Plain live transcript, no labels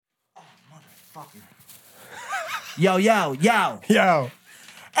fucking. Yo. Yo.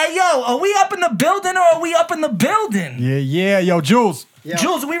 Hey, yo, are we up in the building or are we up in the building? Yeah. Yo, Jules. Yeah.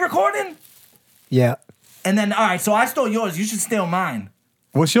 Jules, are we recording? Yeah. And then, all right, so I stole yours. You should steal mine.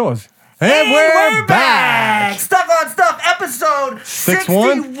 What's yours? And we're back. Stuck on Stuff, episode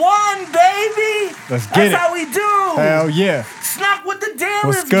 61, baby. Let's get That's it. how we do. Hell yeah. Snuck with the dealers.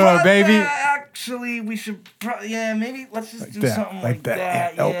 What's good, baby? Actually, we should, maybe let's just do that, something like like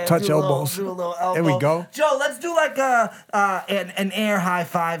that. that. Yeah, touch do a little- elbows. do a little elbow. There we go. Joe, let's do like an air high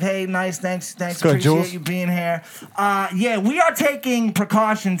five. Hey, nice, thanks, good, appreciate Jules. you being here. We are taking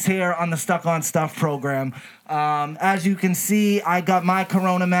precautions here on the Stuck on Stuff program. As you can see, I got my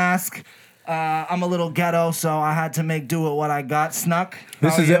Corona mask. I'm a little ghetto, so I had to make do with what I got. Snuck,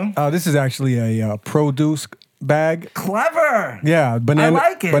 This is actually a produce bag. Clever. Yeah, banana. I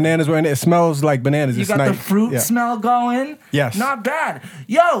like it. Bananas were in it. It smells like bananas. You It's got nice. the fruit Yeah. smell going. Yes. Not bad.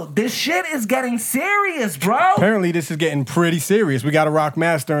 Yo, this shit is getting serious, bro. Apparently, this is getting pretty serious. We got a rock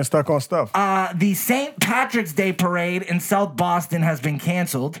master and Stuck on Stuff. The St. Patrick's Day parade in South Boston has been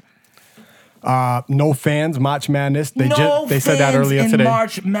canceled. No fans, March Madness. They No said that fans earlier in today.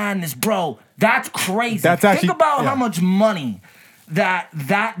 March Madness, bro. That's crazy. That's actually- Think about yeah. how much money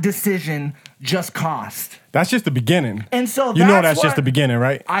that decision just cost. That's just the beginning. And so you know that's that's what- just the beginning,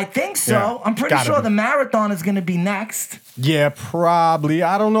 right? I think so. Yeah, I'm pretty gotta sure be. the marathon is going to be next. Yeah, probably.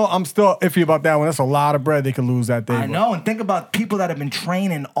 I don't know. I'm still iffy about that one. That's a lot of bread they could lose that day. I but- know, and think about people that have been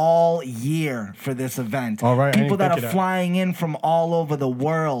training all year for this event. All right, I People didn't that think are of that. flying in from all over the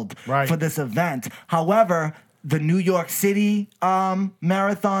world Right. for this event. However, the New York City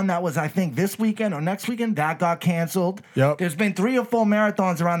marathon that was, I think, this weekend or next weekend, that got canceled. Yep. There's been 3 or 4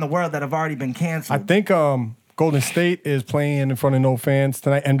 marathons around the world that have already been I canceled. think Golden State is playing in front of no fans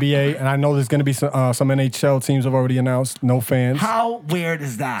tonight, NBA, and I know there's going to be some NHL teams have already announced no fans. How weird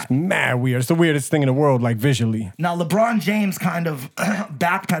is that? Mad weird. It's the weirdest thing in the world, like visually. Now, LeBron James kind of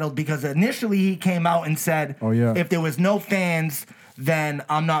backpedaled because initially he came out and said, Oh, yeah. if there was no fans, then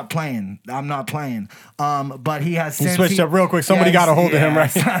I'm not playing. But he has since switched up real quick. Somebody got a hold of him,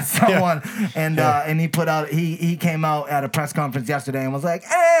 right? Someone, and he put out. He came out at a press conference yesterday and was like,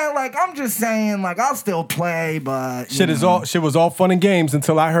 I'm just saying, I'll still play, but Shit was all fun and games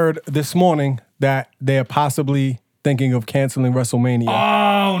until I heard this morning that they're possibly thinking of canceling WrestleMania.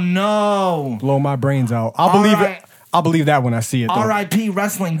 Oh no! Blow my brains out. right. I'll believe that when I see it. Though. R.I.P.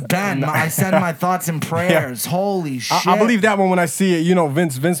 Wrestling Ben. I send my thoughts and prayers. Holy shit! I believe that one when I see it. You know,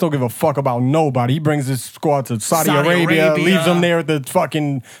 Vince don't give a fuck about nobody. He brings his squad to Saudi Arabia, leaves them there at the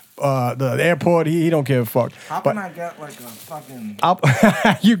fucking the airport. He don't give a fuck. How can I get like a fucking?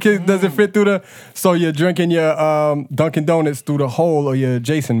 You can. Does it fit through the? So you're drinking your Dunkin' Donuts through the hole of your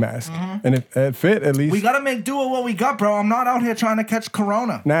Jason mask, and it fit at least. We gotta make do with what we got, bro. I'm not out here trying to catch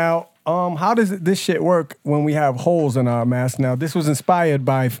Corona. Now, how does this shit work when we have holes in our mask? Now, this was inspired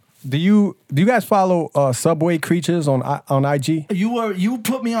by. Do you guys follow Subway Creatures on IG? You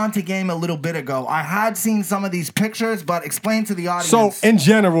put me onto game a little bit ago. I had seen some of these pictures, but explain to the audience. So in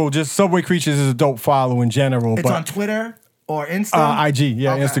general, just Subway Creatures is a dope follow in general. It's but on Twitter or Insta. IG,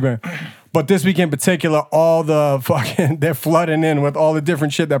 yeah, Okay. Instagram. But this week in particular, all the fucking they're flooding in with all the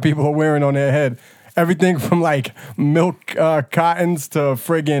different shit that people are wearing on their head. Everything from like milk cottons to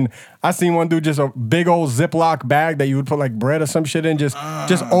friggin'. I seen one dude just a big old Ziploc bag that you would put like bread or some shit in, just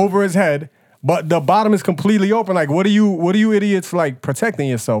over his head. But the bottom is completely open. Like, what are you idiots like protecting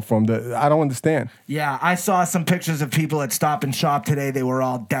yourself from? I don't understand. Yeah, I saw some pictures of people at Stop and Shop today. They were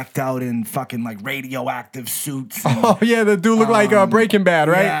all decked out in fucking like radioactive suits. And, Oh yeah, the dude looked like Breaking Bad,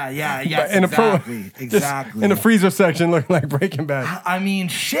 right? Yeah, Just exactly. in the freezer section, looking like Breaking Bad. I mean,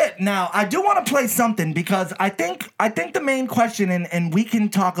 shit. Now, I do want to play something because I think the main question, and we can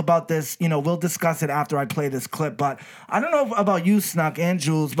talk about this, we'll discuss it after I play this clip, but I don't know about you, Snuck and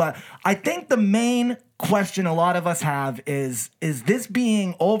Jules, but I think the main question a lot of us have is this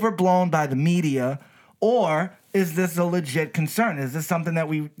being overblown by the media, or is this a legit concern? Is this something that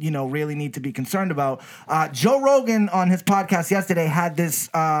we, really need to be concerned about? Joe Rogan on his podcast yesterday had this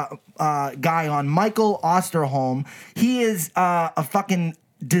guy on, Michael Osterholm. He is a fucking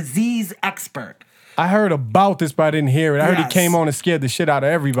disease expert. I heard about this, but I didn't hear it. I heard he Yes. came on and scared the shit out of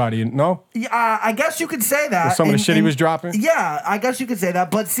everybody. No? I guess you could say that. With some of the shit he was dropping? Yeah, I guess you could say that.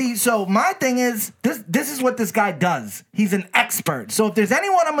 But see, so my thing is, this is what this guy does. He's an expert. So if there's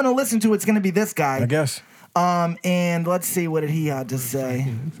anyone I'm going to listen to, it's going to be this guy. I guess. And let's see, what did he have to say?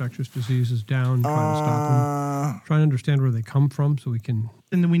 Infectious diseases down, trying to stop them, trying to understand where they come from so we can...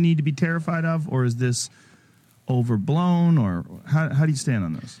 And that we need to be terrified of, or is this overblown, or how do you stand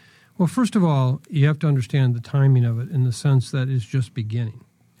on this? Well, first of all, you have to understand the timing of it in the sense that it's just beginning.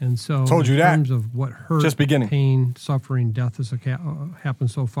 And so Told you in that. terms of what hurt, Just beginning. pain, suffering, death has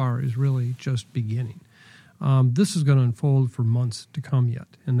happened so far is really just beginning. This is going to unfold for months to come yet.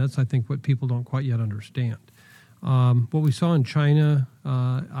 And that's, I think, what people don't quite yet understand. What we saw in China,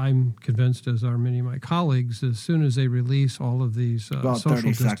 I'm convinced, as are many of my colleagues, as soon as they release all of these About social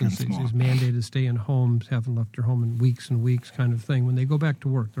 30 seconds distancing, more. these mandated stay in homes, haven't left their home in weeks and weeks kind of thing, when they go back to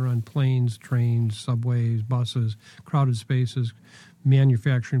work, they're on planes, trains, subways, buses, crowded spaces,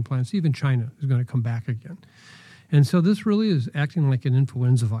 manufacturing plants. Even China is going to come back again. And so this really is acting like an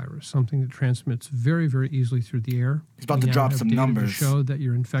influenza virus, something that transmits very, very easily through the air. He's about to We now drop have some data numbers. to show that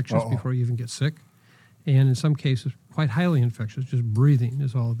you're infectious before you even get sick. And in some cases, quite highly infectious. Just breathing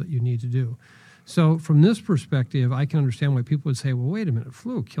is all that you need to do. So from this perspective, I can understand why people would say, well, wait a minute,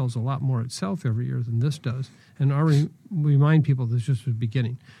 flu kills a lot more itself every year than this does. And I remind people this is just the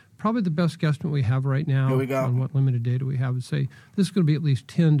beginning. Probably the best guesstimate we have right now Here we go. on what limited data we have would say this is going to be at least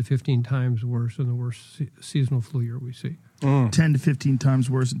 10 to 15 times worse than the worst seasonal flu year we see. 10 to 15 times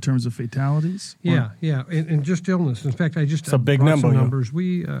worse in terms of fatalities? Yeah, and just illness. In fact, I just It's a big brought number, some yeah. numbers.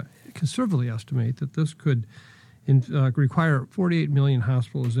 We conservatively estimate that this could require 48 million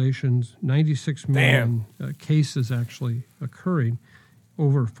hospitalizations, 96 million cases actually occurring,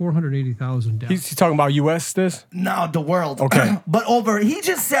 over 480,000 deaths. He's talking about U.S. this? No, the world. Okay. But he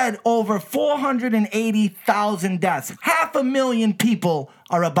just said over 480,000 deaths. 500,000 people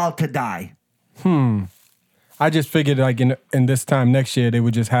are about to die. I just figured like in this time next year they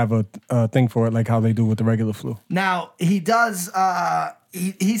would just have a thing for it like how they do with the regular flu. Now, he does,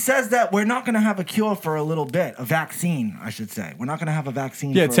 he says that we're not going to have a cure for a little bit, a vaccine, I should say. We're not going to have a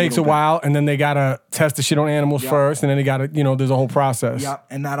vaccine Yeah, for it takes a little bit. while and then they got to test the shit on animals first and then they got to, there's a whole process. Yep,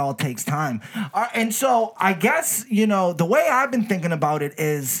 and that all takes time. And so I guess, the way I've been thinking about it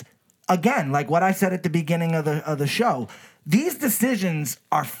is, again, like what I said at the beginning of the show, these decisions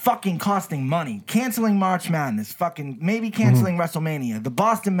are fucking costing money. Canceling March Madness, maybe canceling WrestleMania, the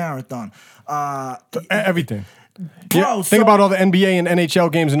Boston Marathon. Everything. Bro, think about all the NBA and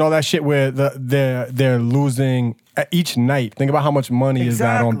NHL games and all that shit where they're losing each night. Think about how much money is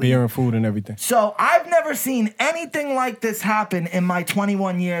that on Exactly. beer and food and everything. So I've never seen anything like this happen in my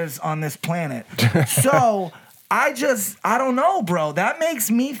 21 years on this planet. So I don't know, bro. That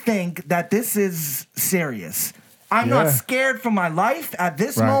makes me think that this is serious. I'm not Yeah. scared for my life at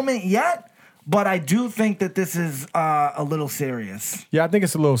this Right. moment yet, but I do think that this is a little serious. Yeah, I think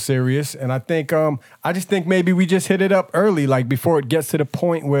it's a little serious, and I just think maybe we just hit it up early, like before it gets to the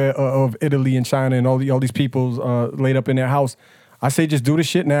point where of Italy and China and all these people laid up in their house. I say just do the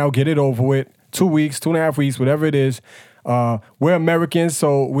shit now, get it over with. 2 weeks, 2.5 weeks, whatever it is. We're Americans,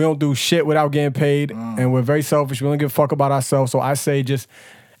 so we don't do shit without getting paid, and we're very selfish. We don't give a fuck about ourselves. So I say just.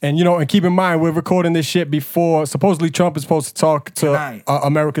 And and keep in mind, we're recording this shit before, supposedly Trump is supposed to talk to Tonight.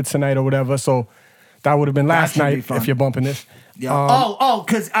 America tonight or whatever. So that would have been last should be night fun. if you're bumping this. Yeah.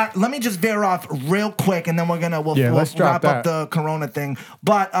 Because let me just veer off real quick, and then we'll let's drop wrap up that. the Corona thing.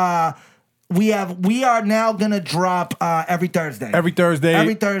 But we are now gonna drop every Thursday. Every Thursday.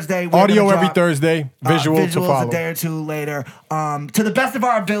 Every Thursday. We're Audio gonna every drop, Thursday. Visual to visuals follow. a day or two later. To the best of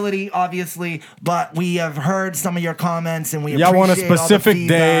our ability, obviously. But we have heard some of your comments, and we Y'all want a appreciate all the specific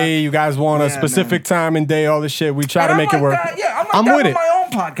feedback. day. You guys want a Yeah, specific man. time and day, all this shit. We try And to I'm make like it work. that, yeah, I'm like that with with it. my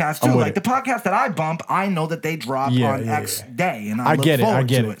own podcast too. I'm with Like it. the podcast that I bump, I know that they drop Yeah, on yeah, X yeah. day, and I I look get it. forward I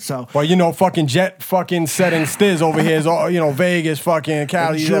get to it. it. So Well, fucking Jet fucking setting Stiz over here is all, Vegas, fucking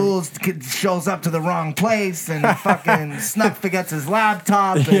Cali. Jules shows up to the wrong place, and fucking Snuck forgets his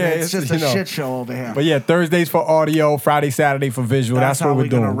laptop, and Yeah, it's just a you know. shit show over here. But yeah, Thursdays for audio, Friday, Saturday for visual. That's how what we're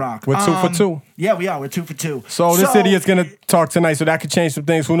gonna doing. rock. We're 2 for 2. Yeah, we are. We're 2 for 2. So this idiot's gonna talk tonight, so that could change some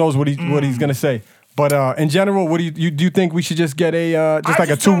things. Who knows what he's gonna say? But in general, what do you think we should just get a just like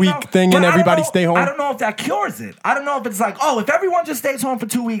a 2 week thing But and I don't everybody know- stay home? I don't know if that cures it. I don't know if it's like, if everyone just stays home for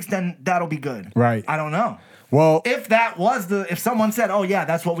 2 weeks, then that'll be good. Right. I don't know. Well, If someone said,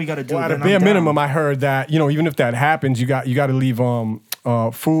 that's what we got to do. at a then I'm bare down. minimum, I heard that even if that happens, you got to leave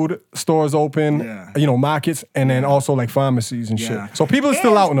food stores open, Yeah. markets, and then also like pharmacies and Yeah. shit. So people are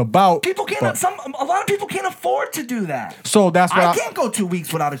still And out and about. People can't. but- A lot of people can't afford to do that. So that's why I can't go 2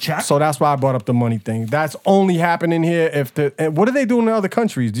 weeks without a check. So that's why I brought up the money thing. That's only happening here if and what do they do in other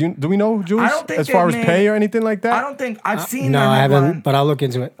countries? Do we know, Jules? I don't think as far as they pay made- or anything like that? I don't think I've seen No, the I headline. haven't, but I'll look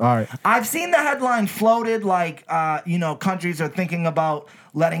into it. All right. I've seen the headline floated like, countries are thinking about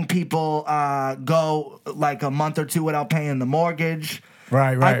letting people go like a month or two without paying the mortgage.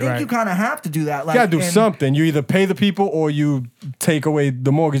 Right. I think you kind of have to do that. Like, You gotta do and- something. You either pay the people or you take away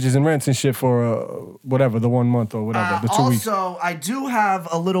the mortgages and rents and shit for whatever, the 1 month or whatever, the 2 weeks. Also, I do have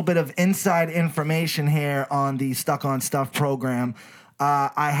a little bit of inside information here on the Stuck on Stuff program.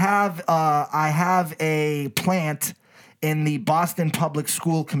 I have a plant in the Boston public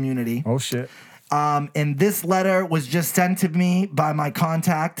school community. Oh shit. And this letter was just sent to me by my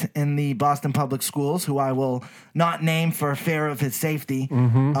contact in the Boston Public Schools, who I will not name for fear of his safety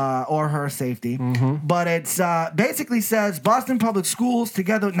or her safety. But it's basically says Boston Public Schools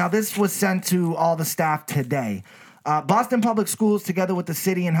together. Now, this was sent to all the staff today. Boston Public Schools, together with the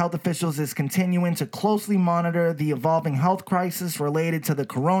city and health officials, is continuing to closely monitor the evolving health crisis related to the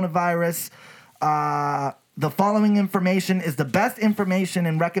coronavirus. The following information is the best information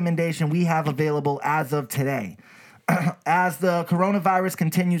and recommendation we have available as of today. As the coronavirus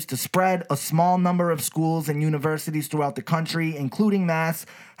continues to spread, a small number of schools and universities throughout the country, including Mass,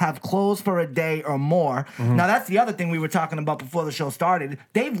 have closed for a day or more. Now, that's the other thing we were talking about before the show started.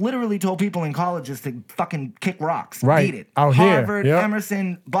 They've literally told people in colleges to fucking kick rocks. Right. Beat it. Out here. Harvard, Yep.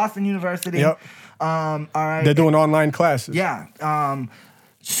 Emerson, Boston University. Yep. All right. They're doing online classes. Yeah.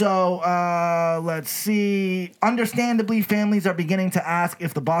 So let's see. Understandably, families are beginning to ask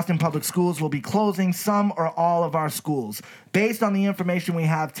if the Boston Public Schools will be closing some or all of our schools. Based on the information we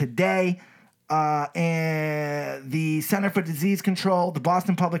have today, and the Center for Disease Control, the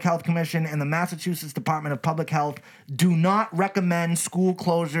Boston Public Health Commission, and the Massachusetts Department of Public Health do not recommend school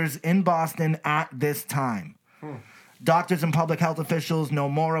closures in Boston at this time. Doctors and public health officials know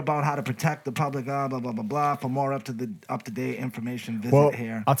more about how to protect the public, blah, blah, blah, blah. For more up-to-date information, visit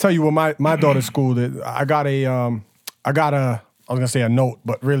here. I'll tell you what my daughter's school did. I got a I was gonna say a note,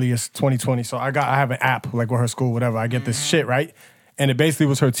 but really it's 2020. So I have an app like with her school, whatever. I get this shit, right? And it basically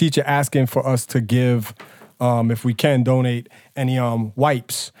was her teacher asking for us to give, if we can, donate any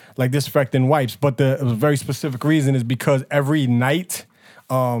wipes, like disinfectant wipes. But it was a very specific reason is because every night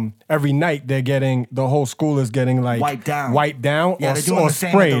they're getting, the whole school is getting like wiped down. or Yeah, they're doing the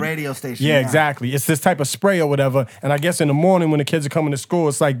same sprayed. at the radio station. Yeah, exactly. It's this type of spray or whatever. And I guess in the morning when the kids are coming to school,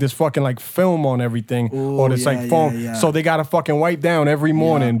 it's like this fucking like film on everything, or this like foam. yeah. So they gotta fucking wipe down every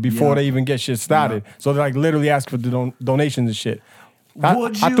morning before yeah. they even get shit started. So they like literally ask for the donations and shit. I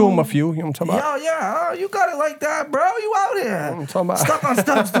threw them a few. You know what I'm talking about? Yeah, you got it like that, bro. You out here. I'm talking about. Stuck on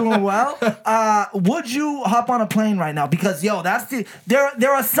Stubbs doing well. Would you hop on a plane right now? Because that's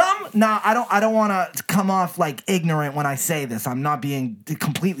there are some. Now I don't want to come off like ignorant when I say this. I'm not being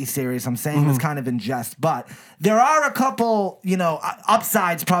completely serious. I'm saying this kind of in jest, but there are a couple,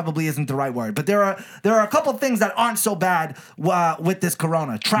 upsides probably isn't the right word, but there are a couple things that aren't so bad with this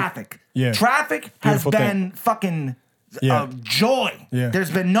corona. Traffic. Yeah. Traffic has Beautiful been fucking joy. Yeah.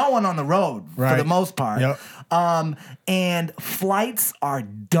 There's been no one on the road for the most part. Yep. And flights are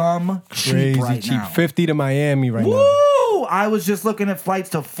dumb cheap Crazy right cheap. now. 50 to Miami right now. Woo! I was just looking at flights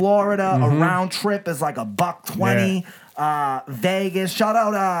to Florida. A round trip is like $120. Vegas. Shout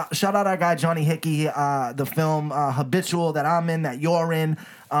out our guy Johnny Hickey. The film Habitual that I'm in, that you're in,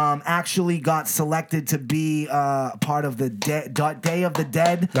 actually got selected to be part of the Day of the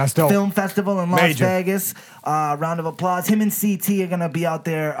Dead Film Festival in Las Vegas. Round of applause. Him and CT are gonna be out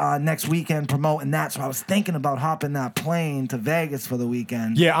there next weekend promoting that. So I was thinking about hopping that plane to Vegas for the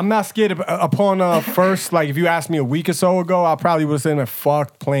weekend. Yeah, I'm not scared. Upon first, like if you asked me a week or so ago, I probably would have said,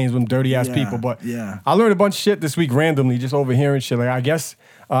 fuck planes with dirty ass people. But I learned a bunch of shit this week randomly, just overhearing shit. Like I guess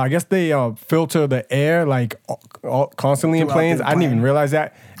they filter the air like constantly in planes. I didn't even realize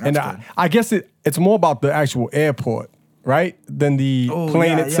that. That's and I guess it's more about the actual airport, right, than the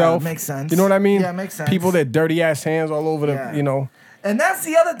plane itself. Yeah, makes sense. You know what I mean? Yeah, makes sense. People that dirty ass hands all over the, And that's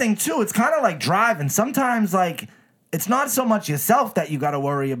the other thing too. It's kind of like driving. Sometimes like it's not so much yourself that you got to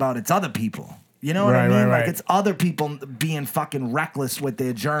worry about. It's other people. You know what I mean? Like it's other people being fucking reckless with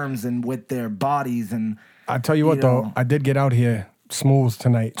their germs and with their bodies. And I tell you what though, I did get out here smooth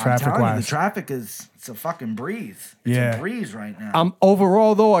tonight, traffic wise. The traffic it's a fucking breeze. It's a breeze right now.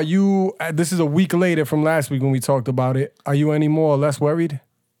 Overall though, are you? This is a week later from last week when we talked about it. Are you any more or less worried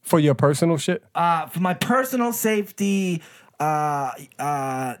for your personal shit? For my personal safety, no.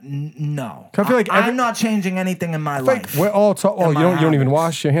 I feel like I'm not changing anything in my life. We're all you don't even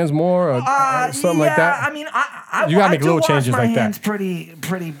wash your hands more or something like that. I mean, you gotta make little changes wash my like hands that.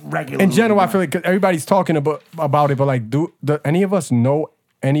 Pretty regularly. In general, I feel like everybody's talking about it, but like, do any of us know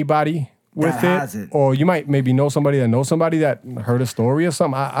anybody with it? Or you might maybe know somebody that heard a story or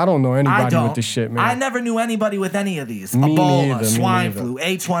something. I don't know anybody with this shit, man. I never knew anybody with any of these. Me Ebola, neither, swine flu,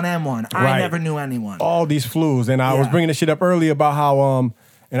 H1N1. I never knew anyone. All these flus. And I was bringing this shit up earlier about how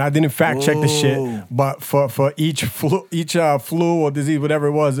and I didn't fact check the shit, but for each flu or disease, whatever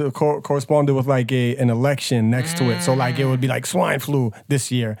it was, it corresponded with like an election next to it. So like it would be like swine flu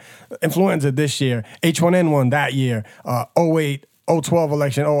this year, influenza this year, H1N1 that year, 08, 012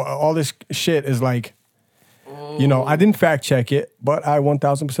 election. All this shit is like You know, I didn't fact check it, but I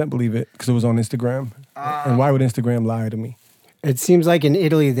 1,000% believe it because it was on Instagram. And why would Instagram lie to me? It seems like in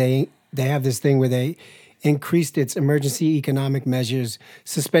Italy they have this thing where they increased its emergency economic measures,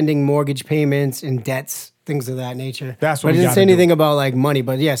 suspending mortgage payments and debts, things of that nature. That's what but we it didn't gotta say anything do. about like money.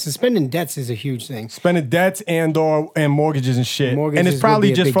 But yeah, suspending debts is a huge thing. Spending debts and mortgages and shit. Mortgages and it's would probably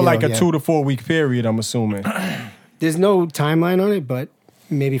be a just big for like deal, a yeah. 2 to 4 week period, I'm assuming. There's no timeline on it, but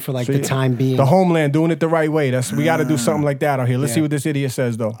maybe for like the time being. The homeland doing it the right way. We got to do something like that out here. Let's Yeah. see what this idiot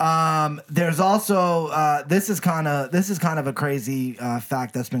says though. There's also this is kind of a crazy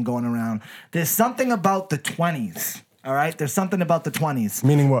fact that's been going around. There's something about the 20s. All right, there's something about the 20s.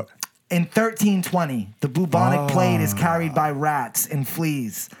 Meaning what? In 1320, the bubonic plague is carried by rats and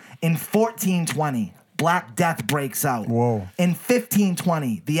fleas. In 1420, Black Death breaks out. Whoa. In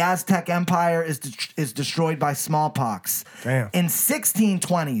 1520, the Aztec Empire is destroyed by smallpox. Damn. In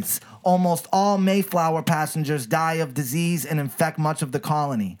 1620s, almost all Mayflower passengers die of disease and infect much of the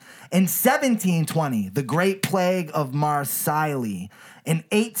colony. In 1720, the Great Plague of Marseille. In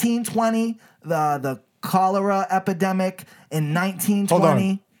 1820, the cholera epidemic. In 1920, Hold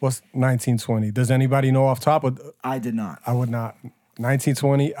on. What's 1920? Does anybody know off top? I did not. I would not.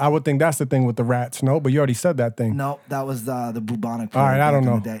 1920. I would think that's the thing with the rats. No, but you already said that thing. No, that was the bubonic plague. All right, I don't back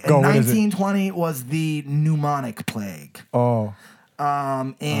in know. the day. Go, In what is it? 1920 was the pneumonic plague. Oh.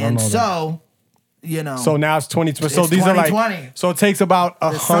 And know so, you know. So now it's 20. So It's these are like. 2020. So it takes about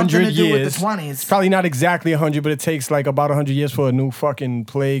There's something 100 to do with years. the 20s. It's probably not exactly 100, but it takes like about 100 years for a new fucking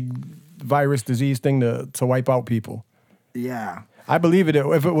plague, virus, disease thing to wipe out people. Yeah. I believe it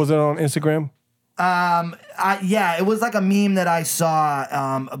if it was on Instagram. Yeah, it was like a meme that I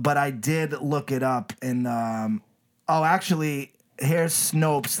saw, but I did look it up. And, actually, here's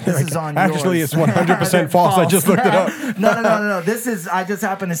Snopes. This is on Actually, yours. it's 100% false. I just looked it up. No. This is, I just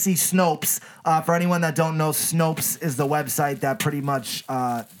happened to see Snopes. For anyone that don't know, Snopes is the website that pretty much,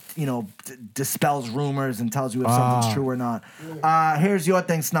 dispels rumors and tells you if something's true or not. Here's your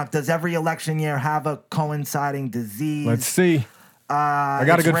thing, Snuck. Does every election year have a coinciding disease? Let's see. I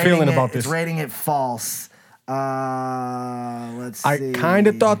got a good feeling about this. It's rating it false. Let's see. I kind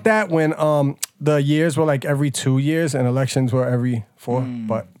of thought that when the years were like every 2 years and elections were every 4,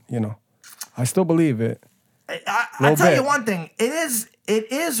 but I still believe it. I'll tell you bit. one thing.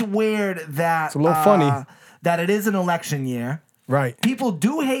 It is weird that It's a little funny. that it is an election year. Right. People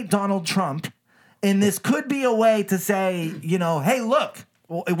do hate Donald Trump, and this could be a way to say, hey, look,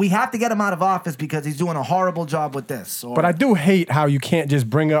 we have to get him out of office because he's doing a horrible job with this. Or, But I do hate how you can't just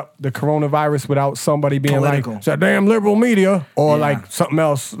bring up the coronavirus without somebody being Political. like, it's that damn liberal media or Yeah. like something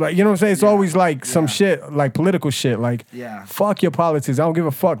else. Like, you know what I'm saying? It's always like some shit, like political shit. Like, Yeah. fuck your politics. I don't give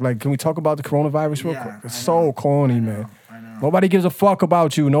a fuck. Like, can we talk about the coronavirus real Yeah, quick? It's I so corny, man. Nobody gives a fuck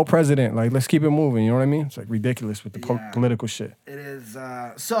about you. No president. Like, let's keep it moving. You know what I mean? It's like ridiculous with the Yeah. political shit. It is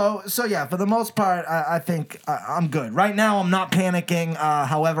so yeah. For the most part, I think I'm good right now. I'm not panicking.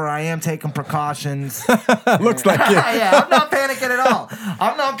 However, I am taking precautions. Looks like it. Yeah, I'm not panicking at all.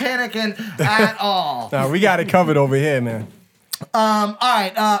 I'm not panicking at all. Nah, we got it covered over here, man. All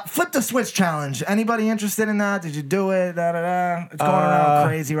right. Flip the switch challenge. Anybody interested in that? Did you do it? It's going around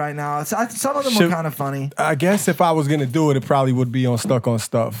crazy right now. Some of them were kind of funny. I guess if I was going to do it, it probably would be on Stuck on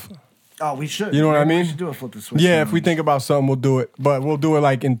Stuff. Oh, we should. You know what I mean? We should do a flip the switch. Yeah, challenge. if we think about something, we'll do it. But we'll do it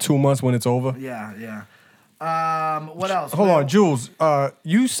like in 2 months when it's over. Yeah. What else? Hold on, Jules.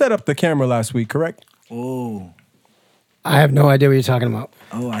 You set up the camera last week, correct? Oh, I have no idea what you're talking about.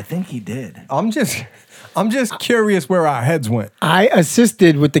 I think he did. I'm just curious where our heads went. I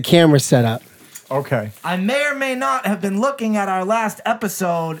assisted with the camera setup. Okay. I may or may not have been looking at our last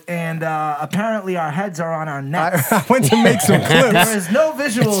episode, and apparently our heads are on our necks. I went to make some There clips. is no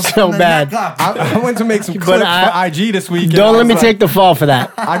visuals It's so from the bad. neck up. I went to make some But clips I- for IG this week. and I Don't let was me like- take the fall for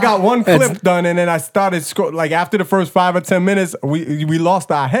that. I got one clip done, and then I started like after the first 5 or 10 minutes, we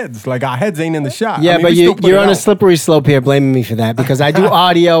lost our heads. Like our heads ain't in the shot. Yeah, I mean, but we still put you're it on a out. slippery slope here blaming me for that because I do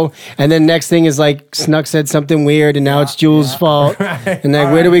audio, and then next thing is like Snuck said something weird, and now it's Jules' fault. And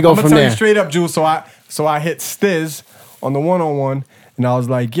then where do we go I'm gonna from tell there? you straight up, Jules. So I hit Stiz on the one-on-one, and I was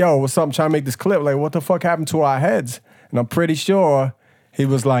like, "Yo, what's up? I'm trying to make this clip. Like, what the fuck happened to our heads?" And I'm pretty sure he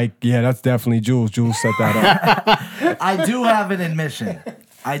was like, "Yeah, that's definitely Jules. Jules set that up." I do have an admission.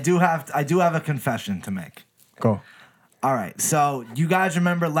 I do have a confession to make. Go. All right, so you guys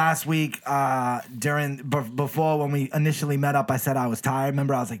remember last week before when we initially met up, I said I was tired.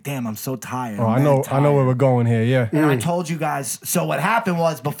 Remember, I was like, "Damn, I'm so tired." Oh, I'm I very know where tired. we're going here. Yeah. And I told you guys. So what happened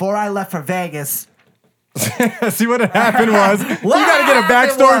was before I left for Vegas. See what had happened was you gotta get a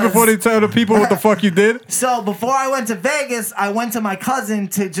backstory before they tell the people what the fuck you did. So before I went to Vegas, I went to my cousin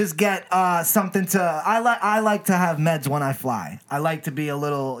to just get something to. I like to have meds when I fly. I like to be a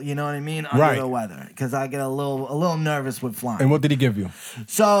little, you know what I mean, under the weather because I get a little nervous with flying. And what did he give you?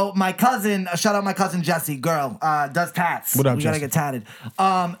 So my cousin, shout out my cousin Jessie, girl, does tats. What up, we gotta Jessie? get tatted.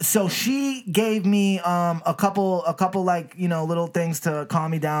 So she gave me a couple like little things to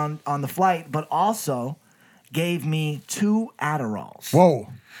calm me down on the flight, but also gave me 2 Adderalls. Whoa.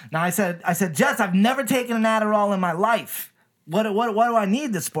 Now I said, Jess, I've never taken an Adderall in my life. What do I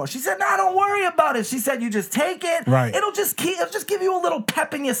need this for? She said, nah, don't worry about it. She said, you just take it. Right. It'll just give you a little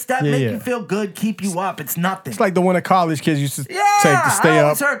pep in your step, make you feel good, keep you up. It's nothing. It's like the one that college kids used to take to stay I up.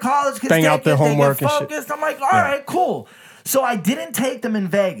 always heard college kids bang take out their it, they homework get and shit. focused. I'm like, all right, cool. So I didn't take them in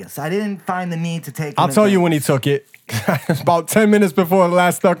Vegas. I didn't find the need to take them. I'll tell you when he took it. About 10 minutes before the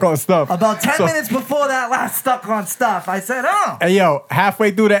last stuck on stuff. About 10 minutes before that last stuck on stuff, I said, oh. Hey, yo,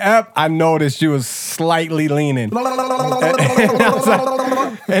 halfway through the app, I noticed you was slightly leaning.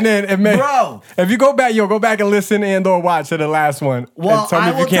 And then it made, Bro. if you go back and listen and or watch to the last one. Well, and tell me I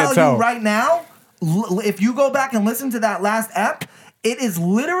if will you can't tell you right now, if you go back and listen to that last ep, it is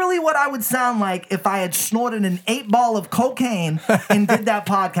literally what I would sound like if I had snorted an 8-ball of cocaine and did that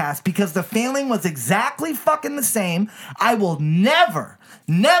podcast, because the feeling was exactly fucking the same. I will never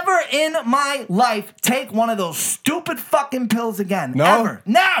in my life take one of those stupid fucking pills again. No? Ever.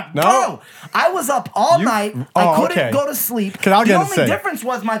 No. Bro. I was up all night. I couldn't go to sleep. Because I was the gonna only say, difference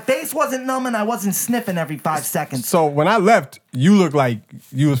was my face wasn't numb and I wasn't sniffing every 5 seconds. so when I left, you looked like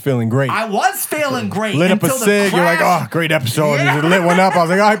you was feeling great. I was feeling great. Lit up a until the cig, you're like, crash- oh, great episode. Yeah. You just lit one up. I was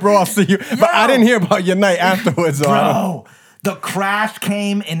like, all right, bro, I'll see you. But I didn't hear about your night afterwards. So I don't- Bro, the crash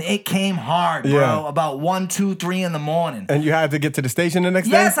came and it came hard, bro. Yeah. About 1, 2, 3 in the morning. And you had to get to the station the next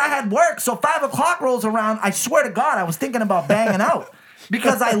Yes, day? I had work. So 5 o'clock rolls around. I swear to God, I was thinking about banging out.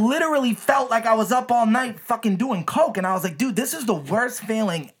 Because I literally felt like I was up all night fucking doing coke. And I was like, dude, this is the worst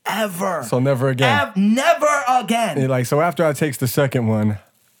feeling ever. So never again. Never again. You're like, so after I takes the second one,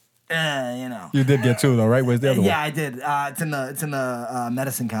 you did get 2 though, right? Where's the other one? Yeah, I did. It's in the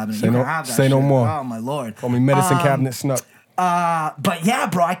medicine cabinet. Say You no- can have that say no shit. more. Oh my Lord. Call me medicine cabinet snuck. But yeah,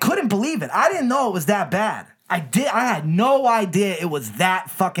 bro, I couldn't believe it. I didn't know it was that bad. I had no idea it was that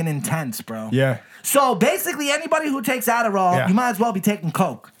fucking intense, bro. Yeah. So basically, anybody who takes Adderall, Yeah. you might as well be taking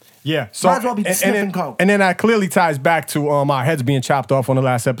coke. Yeah. So Might as well be sniffing then, coke. And then that clearly ties back to our heads being chopped off on the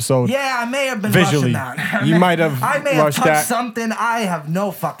last episode. Yeah, I may have been Visually. rushing that. You might have I may have rushed touched that. something. I have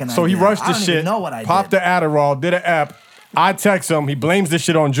no fucking idea. So he rushed I the don't shit, even know what I popped did. the Adderall, did an app. I text him. He blames this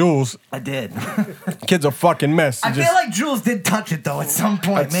shit on Jules. I did. Kid's a fucking mess. I Just- feel like Jules did touch it though at some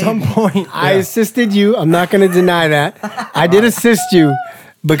point. at maybe. some point. I yeah. assisted you. I'm not going to deny that. I did assist you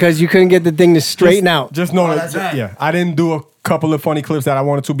because you couldn't get the thing to straighten out. Just know Oh, that, that's right. yeah, I didn't do a couple of funny clips that I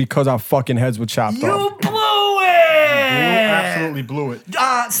wanted to because our fucking heads were chopped You off. blew it. Absolutely blew it.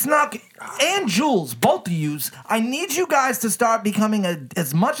 Snuck and Jules, both of yous, I need you guys to start becoming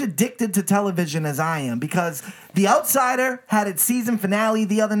as much addicted to television as I am, because The Outsider had its season finale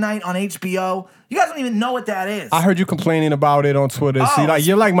the other night on HBO. You guys don't even know what that is. I heard you complaining about it on Twitter. See, like it's-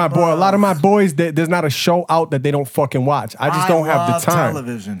 you're like my boy. A lot of my boys, there's not a show out that they don't fucking watch. I just don't have the love time.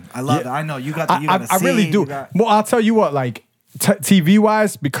 television. I love it. I know you got the, you I, got I really do. Well, I'll tell you what, like TV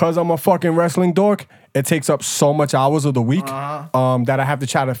wise, because I'm a fucking wrestling dork, it takes up so much hours of the week that I have to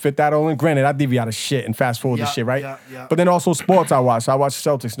try to fit that all in. Granted, I DV out of shit and fast forward the Yeah, shit, right? yeah. But then also sports I watch. So I watch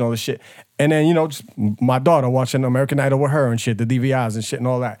Celtics and all this shit. And then, just my daughter watching American Idol with her and shit, the DVIs and shit and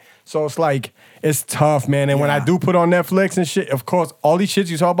all that. So it's like, it's tough, man. And when I do put on Netflix and shit, of course, all these shits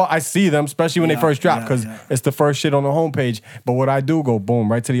you talk about, I see them, especially when they first drop, because it's the first shit on the homepage. But what I do, go boom,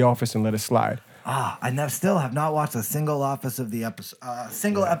 right to The Office and let it slide. I still have not watched a single episode of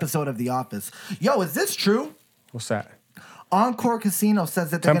The Office. Yo, is this true? What's that? Encore Casino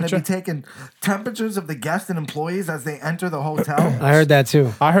says that they're going to be Temperature? taking temperatures of the guests and employees as they enter the hotel. I heard that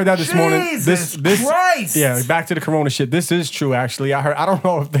too. I heard that this morning. Jesus This Christ! Yeah, back to the corona shit. This is true, actually. I don't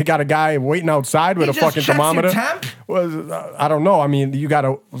know if they got a guy waiting outside with He a just fucking checks your thermometer. temp? I don't know. I mean, you got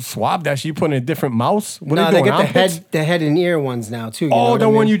to swab that shit. You put in a different mouse. What No, are they they doing? get Armpits? the head and ear ones now too. You know Oh, what the I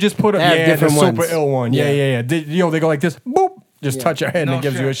mean? one you just put up. They have Yeah, the different super ones. ill one. Yeah. They go like this. Boop. Just touch your head and No it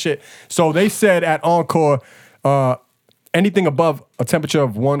gives you a shit. shit. So they said at Encore, anything above a temperature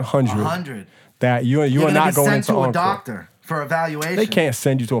of 100, 100. that you You're are not be going sent into to a Encore. doctor for evaluation. They can't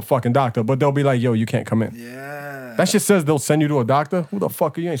send you to a fucking doctor, but they'll be like, yo, you can't come in. Yeah. That shit says they'll send you to a doctor. Who the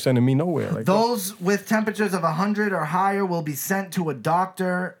fuck are you? Ain't sending me nowhere. Like Those with temperatures of 100 or higher will be sent to a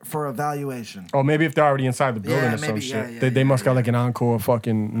doctor for evaluation. Oh, maybe if they're already inside the building Yeah, or some maybe, shit. yeah, They must got like an encore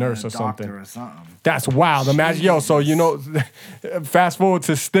fucking nurse A or something. doctor or something. That's wild. Imagine, yo. So you know, fast forward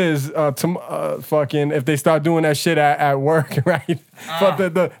to Stiz. Fucking if they start doing that shit at work, right? But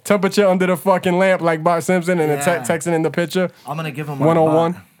the temperature under the fucking lamp, like Bart Simpson, and the texting in the picture. I'm gonna give him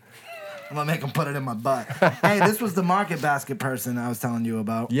 101. I'm gonna make him put it in my butt. Hey, this was the Market Basket person I was telling you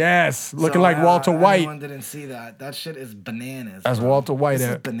about. Yes, looking So, like Walter White. Anyone didn't see that. That shit is bananas. That's bro. Walter White This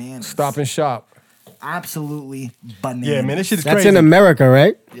is at bananas. Stop and Shop. Absolutely bananas. Yeah, man, this shit is That's crazy. in America,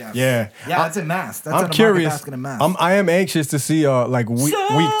 right? Yes. Yeah. Yeah, it's in Mass. That's I'm in the curious. Market Basket in Mass. I am anxious to see like week.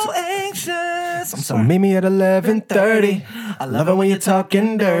 Anxious. I'm So sorry. meet me at 11:30. I love it when you're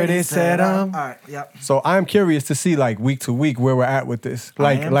talking dirty. Said All right. Yep. So I'm curious to see like week to week where we're at with this.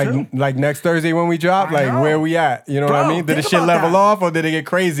 I am too. Like next Thursday when we drop, I like know. where we at? You know what I Bro, mean? Did the think shit about level that. off or did it get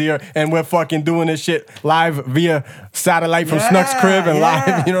crazier and we're fucking doing this shit live via satellite from Snuck's crib and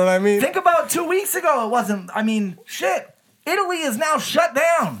live, you know what I mean? Think about 2 weeks ago. It wasn't. I mean, shit. Italy is now shut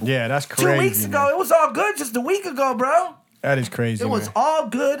down. Yeah, that's crazy. 2 weeks ago, man. it was all good. Just a week ago, bro. That is crazy. It was man. all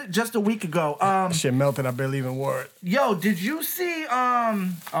good just a week ago. Shit melted, I barely even wore it. Yo, did you see?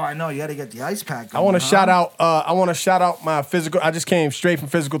 Oh, I know you got to get the ice pack. I want to going, shout huh? out. I want to shout out my physical. I just came straight from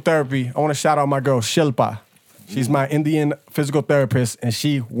physical therapy. I want to shout out my girl Shilpa. She's my Indian physical therapist, and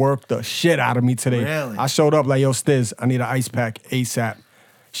she worked the shit out of me today. Really? I showed up like, yo, Stiz, I need an ice pack ASAP.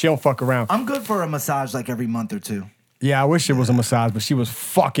 She don't fuck around. I'm good for a massage like every month or two. Yeah, I wish it was a massage, but she was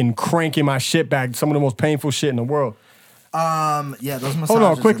fucking cranking my shit back. Some of the most painful shit in the world. Yeah, those massages. Hold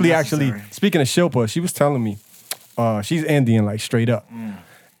on, are quickly, actually. necessary. Speaking of Shilpa, she was telling me, she's Indian, like straight up.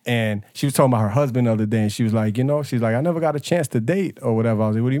 And she was talking about her husband the other day, and she was like, she's like, I never got a chance to date or whatever. I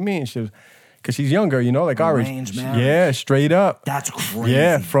was like, what do you mean? She was, because she's younger, like our age. Arranged marriage. Yeah, straight up. That's crazy.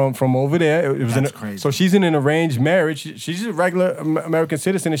 Yeah, from over there. It was That's crazy. So she's in an arranged marriage. She's a regular American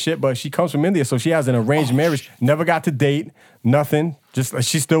citizen and shit, but she comes from India, so she has an arranged marriage. Never got to date, nothing. Just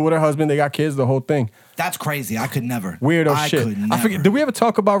she's still with her husband. They got kids, the whole thing. That's crazy. I could never. Weirdo I shit. Could I never. forget. Did we ever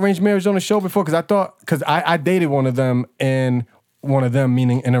talk about arranged marriage on the show before? Because I dated one of them,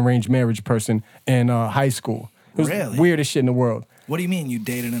 meaning an arranged marriage person in high school. It was Really? the weirdest shit in the world. What do you mean you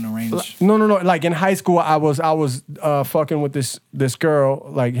dated an arranged? No. Like in high school, I was fucking with this girl,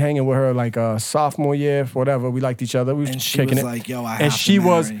 like hanging with her, like sophomore year, whatever. We liked each other. We was And she kicking was it. like, "Yo, I and have she to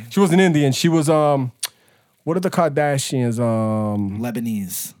was marry." she was an Indian. She was what are the Kardashians?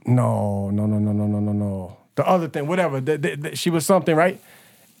 Lebanese. No. The other thing, whatever. She was something, right?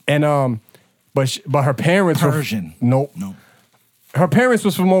 And but her parents Persian. were nope. No. Her parents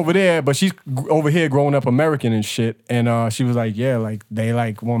was from over there, but she's over here growing up American and shit. And she was like, yeah, like they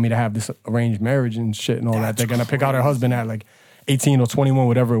like want me to have this arranged marriage and shit and all that. That's They're gonna pick out her husband at like 18 or 21,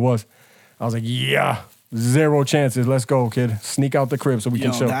 whatever it was. I was like, yeah, 0 chances. Let's go, kid. Sneak out the crib so we Yo,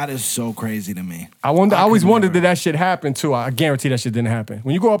 can chill. that is so crazy to me. I always could wondered never. did that shit happen too. I guarantee that shit didn't happen.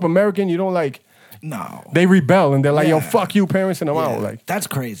 When you grow up American, you don't like. No. They rebel and they're like, yo, Yeah. fuck you, parents, and I'm Yeah, out. Like, that's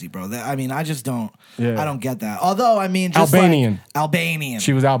crazy, bro. I mean, I just don't. Yeah. I don't get that. Although, I mean, just Albanian. Like, Albanian.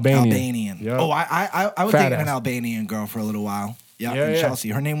 She was Albanian. Albanian. Yeah. Oh, I was Fat dating an ass. Albanian girl for a little while. Yeah, Yeah, in yeah. Chelsea.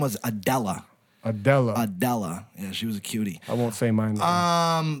 Her name was Adela. Adela. Adela. Yeah, she was a cutie. I won't say my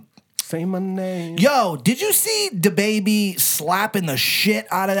name. Say my name. Yo, did you see DaBaby slapping the shit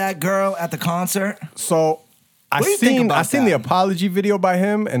out of that girl at the concert? So I What do you think seen about the that? apology video by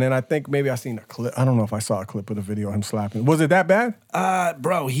him, and then I think maybe I seen a clip. I don't know if I saw a clip of the video of him slapping. Was it that bad?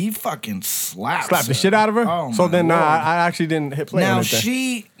 Bro, he fucking slapped Slapped the her. shit out of her? Oh, so my then, nah, Lord. I actually didn't hit play on it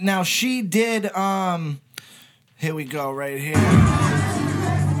then. she did here we go right here.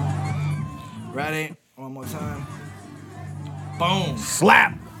 Ready? One more time. Boom.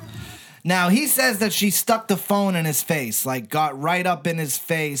 Slap. Now he says that she stuck the phone in his face, like got right up in his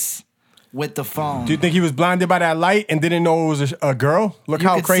face with the phone. Do you think he was blinded by that light and didn't know it was a girl? Look You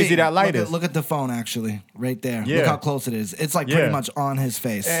how could crazy see. that light Look is. Look at the phone actually, right there. Yeah. Look how close it is. It's like Yeah. pretty much on his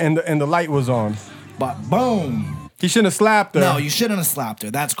face. and the light was on. But boom. He shouldn't have slapped her. No, you shouldn't have slapped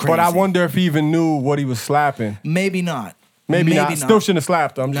her. That's crazy. But I wonder if he even knew what he was slapping. Maybe not. Maybe not. Still shouldn't have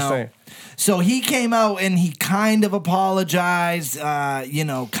slapped her. I'm just No. saying. So he came out and he kind of apologized,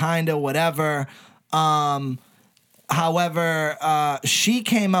 kind of whatever. However, she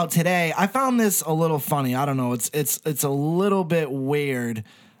came out today. I found this a little funny. I don't know. It's a little bit weird.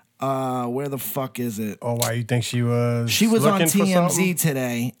 Where the fuck is it? Oh, why you think she was? She was on looking for TMZ something?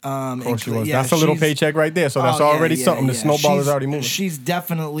 today. Of course she was. Yeah, That's a little she's- paycheck right there. So that's Oh, yeah, already yeah, something. The yeah. snowball is She's- already moving. She's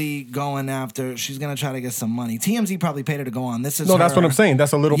definitely going after. She's gonna try to get some money. TMZ probably paid her to go on. This is No, that's her- what I'm saying.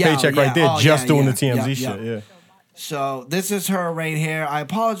 That's a little Yeah, paycheck yeah. right there, Oh, just yeah, doing yeah. the TMZ Yeah, shit. yeah. Yeah. So this is her right here. I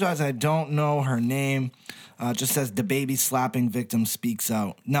apologize, I don't know her name. Just says the baby slapping victim speaks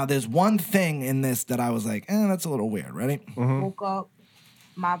out. Now, there's one thing in this that I was like, that's a little weird. Ready? Woke up,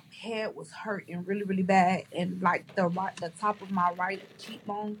 my head was hurting really, really bad, and like the top of my right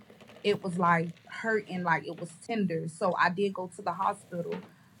cheekbone, it was like hurting, like it was tender. So I did go to the hospital,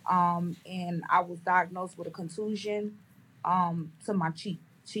 and I was diagnosed with a contusion to my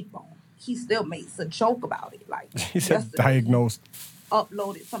cheekbone. He still makes a joke about it. Like He said yesterday, diagnosed.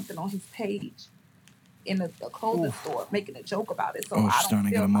 uploaded something on his page in the clothing store, making a joke about it. So Oh, I she's don't starting to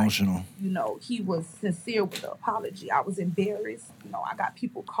feel get like, emotional. he was sincere with the apology. I was embarrassed. I got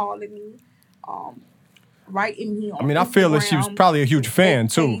people calling me, writing me on I feel that she was Instagram, probably a huge fan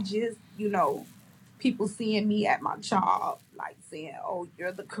too. pages, people seeing me at my job, like saying, "Oh,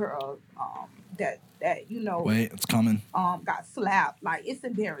 you're the girl that Wait, it's coming. got slapped." Like, it's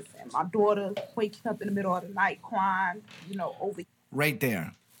embarrassing. My daughter waking up in the middle of the night crying, over. Right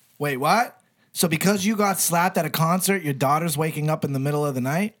there. Wait, what? So because you got slapped at a concert, your daughter's waking up in the middle of the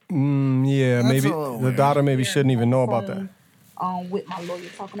night? Yeah, That's maybe a little the weird. daughter maybe Yeah, shouldn't even know on the about that. phone, with my lawyer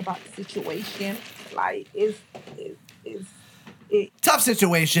talking about the situation. Like, it's Tough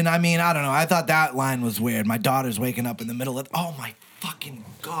situation. I mean, I don't know. I thought that line was weird. My daughter's waking up in the middle of. Oh my fucking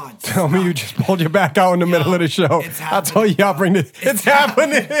God. Tell me you just pulled your back out in the middle of the show. it's I told you I'll bring this. It's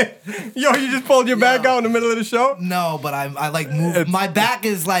happening. Yo, you just pulled your back out in the middle of the show? No, but I like move. My back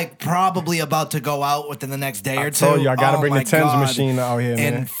is like probably about to go out within the next day or two. told you, I gotta Oh bring the my TENS God. machine out here,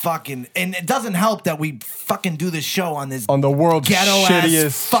 man. And it doesn't help that we fucking do this show on this On the world's ghetto shittiest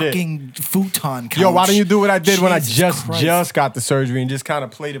ass fucking futon couch. Yo, why don't you do what I did when I Jesus Christ. just got the surgery and just kind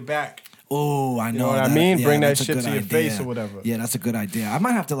of played it back? Oh, I know. You know what I that. mean? Yeah, Bring that that's a shit good to your idea. face or whatever. Yeah, that's a good idea. I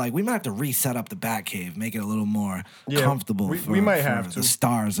might have to we might have to reset up the Batcave, make it a little more Yeah, comfortable. we might have for to. the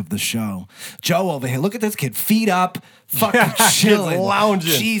stars of the show. Joe over here, look at this kid, feet up, fucking Just chilling,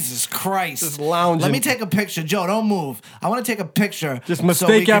 lounging. Jesus Christ, Just lounging. Let me take a picture, Joe. Don't move. I want to take a picture. Just so mistake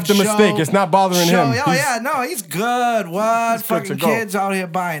we can after show- mistake. It's not bothering show- him. Oh He's- yeah, no, he's good. What? He's good to Fucking go. kids out here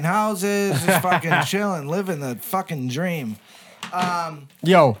buying houses, just fucking chilling, living the fucking dream.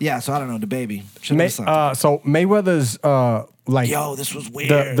 Yo, Yeah, so I don't know, the baby. Should May, have something. so Mayweather's like Yo, this was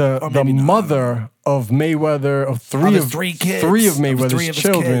weird. the Or the maybe not. mother of Mayweather of his three kids. three of Of Mayweather's three of his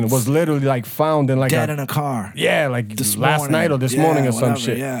children kids. was literally like found in like Dead in a car. yeah, like This last morning. night or this Yeah, morning or some whatever,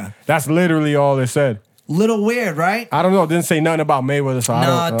 shit. yeah. That's literally all it said. Little weird, right? I don't know. It didn't say nothing about Mayweather, so I No,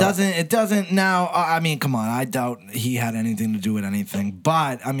 don't. it doesn't. It doesn't now. I mean, come on. I doubt he had anything to do with anything.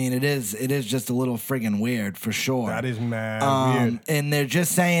 But I mean, it is just a little friggin' weird for sure. That is mad weird. And they're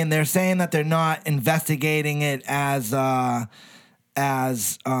saying that they're not investigating it as a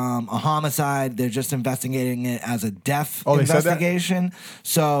homicide. They're just investigating it as a death Oh, they said that? investigation.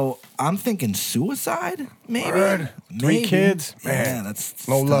 So I'm thinking suicide, maybe. Word. Three Maybe. kids? Yeah, Man, that's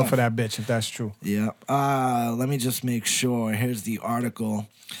No love tough. for that bitch if that's true. Yeah. Let me just make sure. Here's the article.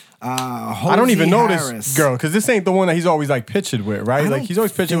 I don't even know this girl because this ain't the one that he's always like pictured with, right? Like he's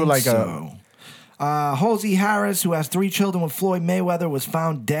always pictured with like a. Hosey Harris, who has 3 children with Floyd Mayweather, was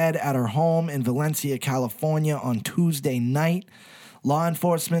found dead at her home in Valencia, California on Tuesday night. Law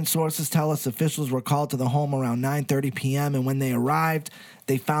enforcement sources tell us officials were called to the home around 9:30 p.m. and when they arrived,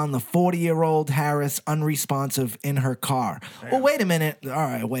 they found the 40-year-old Harris unresponsive in her car. Well, wait a minute. All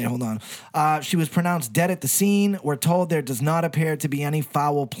right, wait, hold on. She was pronounced dead at the scene. We're told there does not appear to be any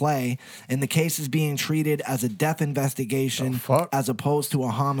foul play, and the case is being treated as a death investigation fuck? as opposed to a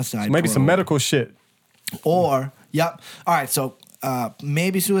homicide. Maybe some probe. medical shit. Or, yep. All right, so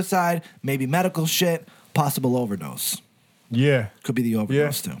maybe suicide, maybe medical shit, possible overdose. Yeah. Could be the Yeah.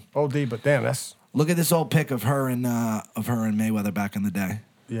 overdose too. OD, but damn, that's. Look at this old pic of her and Mayweather back in the day.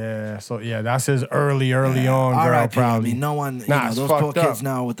 Yeah, so yeah, that's his early on, girl, R.I.P. probably. I mean, no one, Nah, it's those poor fucked up. kids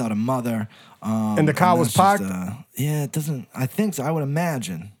now without a mother. And the car was that's just, parked? yeah, it doesn't. I think so. I would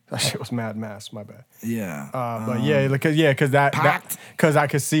imagine. That shit was mad mass, my bad. Yeah. But yeah, because Packed. because I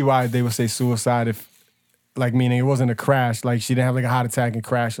could see why they would say suicide if, like, meaning it wasn't a crash, like she didn't have like a heart attack and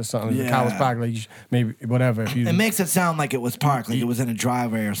crash or something. The car was Yeah. parked, like maybe whatever. If you, It makes it sound like it was parked, like it was in a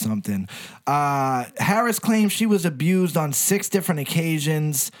driveway or something. Harris claims she was abused on 6 different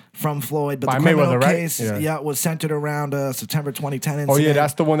occasions from Floyd, but By the criminal Mayweather, right? case, Yeah. was centered around September 2010 incident. oh yeah,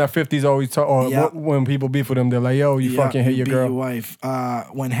 that's the one that 50s always talk. Or Yeah. when people beef with him, they're like, "Yo, you fucking hit your beat girl." your wife.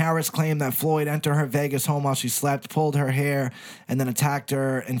 When Harris claimed that Floyd entered her Vegas home while she slept, pulled her hair, and then attacked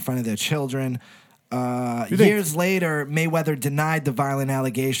her in front of their children. think- Years later, Mayweather denied the violent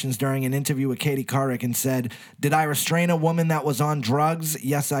allegations during an interview with Katie Couric and said, "Did I restrain a woman that was on drugs?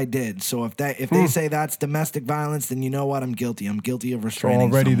 Yes, I did. So if they say that's domestic violence, then you know what? I'm guilty. I'm guilty of So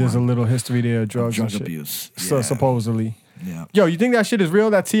restraining already there's a someone. little history there of drugs Drug and shit. abuse. So Yeah. supposedly. Yeah. Yo, you think that shit is real?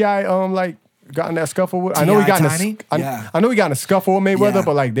 That T.I. like got in that scuffle with? I know he got Tiny? in Yeah. I know he got in a scuffle with Mayweather, Yeah.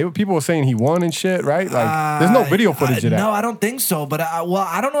 but like people were saying he won and shit, right? Like there's no video footage of that. No, I don't think so. But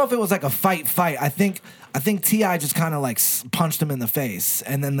I don't know if it was like a fight. I think T.I. just kind of like punched him in the face,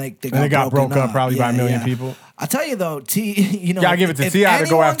 and then they got broke broken up probably by a million yeah. people. I tell you though, you know, Gotta give it to if T.I. to go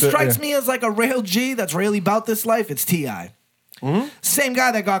anyone after- strikes yeah. me as like a real G that's really about this life, it's T.I. Mm-hmm. Same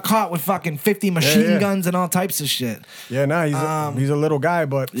guy that got caught with fucking 50 machine yeah. guns and all types of shit. Yeah, nah, he's a little guy,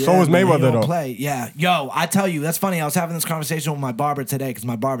 but so Yeah, was man, he Mayweather don't though. play. Yeah, yo, I tell you, that's funny. I was having this conversation with my barber today because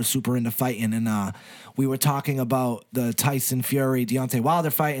my barber's super into fighting, and we were talking about the Tyson Fury Deontay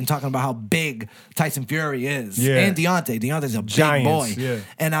Wilder fight and talking about how big Tyson Fury is. Yeah. And Deontay's a Giants, big boy. yeah.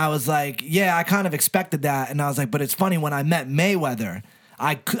 And I was like, yeah, I kind of expected that. And I was like, but it's funny, when I met Mayweather,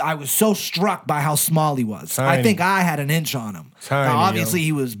 I was so struck by how small he was. Tiny. I think I had an inch on him. Tiny, now, obviously, yo.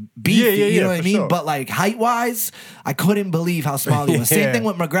 he was beefy, Yeah, you know what I for mean? sure. But like height-wise, I couldn't believe how small he was. Same Yeah. thing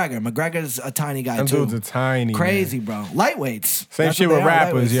with McGregor. McGregor's a tiny guy Them too. dudes are tiny, Crazy, bro. Lightweights. Same That's shit what with they are,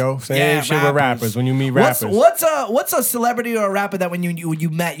 rappers, lightweights. yo. Same shit with rappers. When you meet rappers. What's a celebrity or a rapper that when you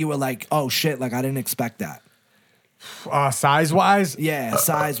met you were like, oh shit, like I didn't expect that. Size wise, Yeah,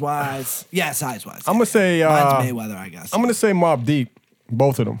 size wise. Yeah, size wise. I'm gonna say mine's Mayweather, I guess. I'm gonna say Mobb Deep,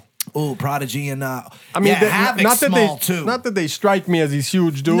 both of them. Oh, Prodigy and I mean, Havoc's not that small they too. not that they strike me as these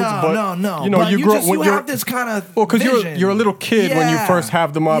huge dudes, but no. you know, But you grow just, when you you're have this kind of well, because vision. you're a little kid when you Yeah. first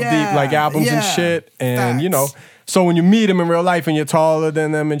have the Mobb Deep like albums and Yeah. shit, and you know. Facts. So when you meet them in real life and you're taller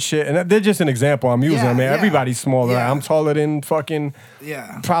than them and shit, and they're just an example I'm using. Yeah, I mean, yeah. everybody's smaller. Yeah. I'm taller than fucking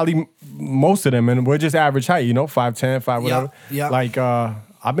Yeah. probably most of them, and we're just average height, you know, 5'10", 5 whatever. Yep. Like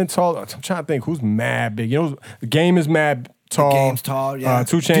I've been tall. I'm trying to think who's mad big. You know, the Game is mad tall. Game's tall, yeah.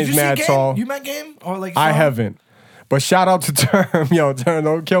 2 Did you Chainz see mad Game? tall. You met Game? Or like I saw him? haven't. But shout out to Term. Yo, Term,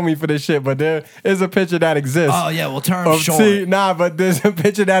 don't kill me for this shit. But there is a picture that exists. Oh yeah, well Term's Of short. but there's a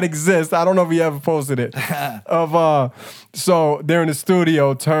picture that exists. I don't know if he ever posted it. Of so they're in the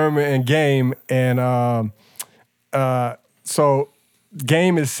studio, Term and Game, and so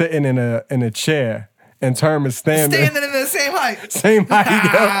Game is sitting in a chair, and Term is standing. Standing in the same height. Same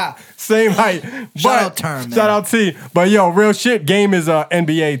height, yo. Same height. Shout out Term, man. Shout out T. But yo, real shit. Game is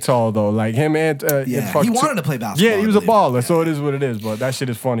NBA tall though. Like him and Yeah, fuck he T- wanted to play basketball, Yeah, he I was a believe. baller, so it is what it is. But that shit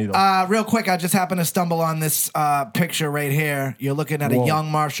is funny though. Real quick, I just happened to stumble on this picture right here. You're looking at Whoa. a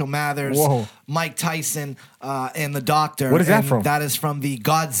young Marshall Mathers, Whoa. Mike Tyson, and the Doctor. What is that And from? That is from the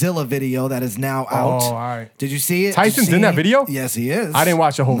Godzilla video that is now out. all right. Did you see it? Tyson's Did you in that see- video? Yes, he is. I didn't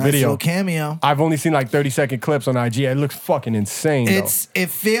watch the whole Nice video. little cameo. I've only seen like 30-second clips on IG. It looks fucking insane though. It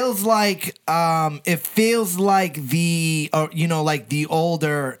feels like the like the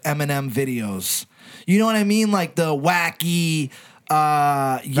older Eminem videos. You know what I mean? Like the wacky.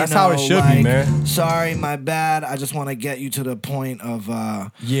 That's how it should be, man. Sorry, my bad. I just want to get you to the point of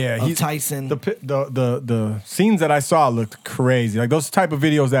He's Tyson. The scenes that I saw looked crazy. Like those type of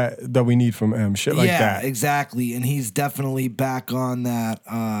videos that we need from M. Shit like that. Exactly. And he's definitely back on that.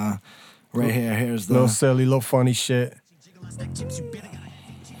 Right here. Here's the Little silly, little funny shit.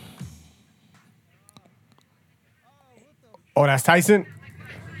 Oh, that's Tyson?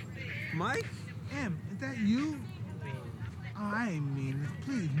 Mike? Em, is that you? Oh, I ain't mean it.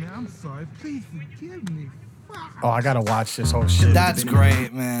 Please, man, I'm sorry. Please forgive me. Fuck. Oh, I gotta watch this whole shit. That's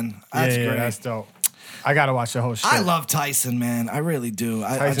great, man. That's yeah, great. that's dope. I gotta watch the whole shit. I love Tyson, man. I really do.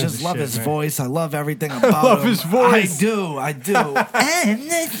 I Tyson's just the love shit, his man. voice. I love everything about love him. his voice. I do.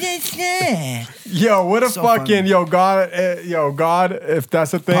 Yo, what a So fucking funny. God, if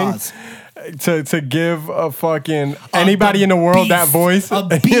that's a thing. Pause. To give a fucking anybody in the world that voice, a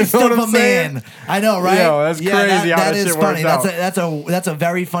You beast know what of I'm a saying? man. I know, right? Yo, that's crazy how that is shit funny. works That's a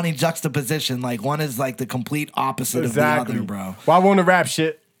very funny juxtaposition. Like one is like the complete opposite Exactly, of the other, bro. Well, I want to rap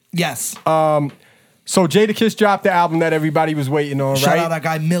shit. Yes. So Jadakiss dropped the album that everybody was waiting on, Shout right? out our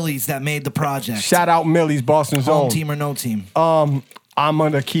guy Millies that made the project. Shout out Millie's Boston's Home own. team or no team. I'm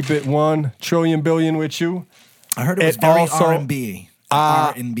gonna keep it 1 trillion billion with you. I heard it was it very also- R&B.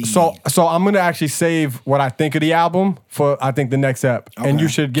 R&B. So I'm gonna actually save what I think of the album for I think the next ep, and Okay. you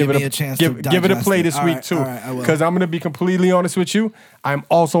should give Give it me a a chance to give it a digest play it. this All week right, too, all right, I will. because I'm gonna be completely honest with you. I'm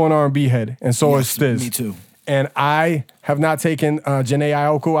also an R&B head, and so Yes, is Stiz. me too. And I have not taken Jhené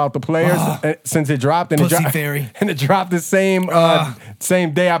Aiko out the players since it dropped. And Pussy Fairy. And it dropped the same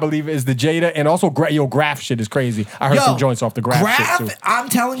day, I believe, as the Jada. And also, Graf shit is crazy. I heard some joints off the Graf shit, too. I'm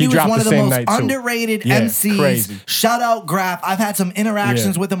telling He you, is dropped one the of the same most night, too. underrated Yeah, MCs. crazy. Shout out Graf. I've had some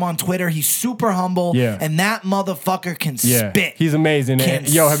interactions with him on Twitter. He's super humble. Yeah. And that motherfucker can Yeah, spit. he's amazing. Can And,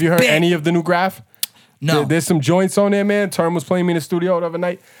 yo, have you heard spit. any of the new Graf? No. There's some joints on there, man. Term was playing me in the studio the other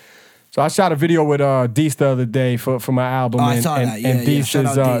night. So I shot a video with Dees the other day for my album. Oh, I and, saw and, that. Yeah, and yeah. Dees Shout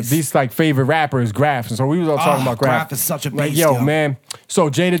is out Dees. Dees like favorite rapper is Graf. And so we was all talking about Graf. Graf is such a Like, beast, yo, yo. man. So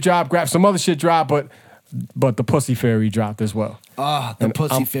Jada dropped, Graf, some other shit dropped, but the Pussy Fairy dropped as well. The And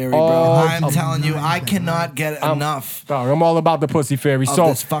Pussy I'm Fairy, bro. all I'm telling you, I cannot get enough Dog, I'm all about the Pussy Fairy. of So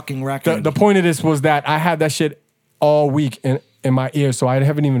this fucking record. the point of this was that I had that shit all week in my ear, so I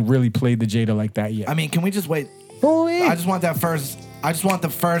haven't even really played the Jada like that yet. I mean, can we just wait? I just want that first. I just want the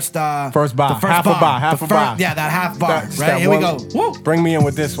first. First bar. The first Half a bar, half The a bar. Yeah, that half bar. That's Right that here we one. go. Woo. Bring me in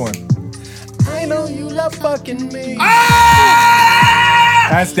with this one. I know you love fucking me.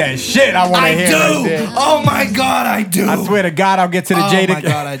 That's that shit I want to I hear do. right there. Oh my god, I do. I swear to God, I'll get to the Oh Jada. my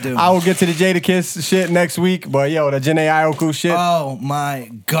God, I do. I will get to the Jada Kiss shit next week. But yo, the Jhené Aiko shit. Oh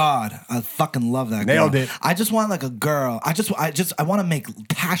my god, I fucking love that. Nailed girl. it. I just want like a girl. I want to make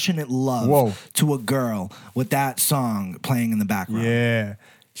passionate love Whoa. to a girl with that song playing in the background. Yeah.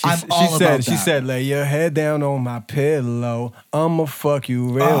 I'm all about She that. said, lay your head down on my pillow. I'ma fuck you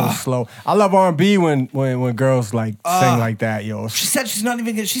real slow. I love R&B when girls like sing like that, yo. She said she's not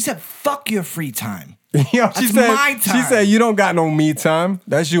even. She said, "Fuck your free time." Yo, she That's said, my time. She said, you don't got no me time.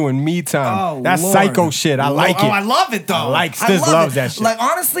 That's you and me time. Oh, That's Lord. psycho shit. I like it. Oh, I love it though. I like I Stiz love loves it. that shit. Like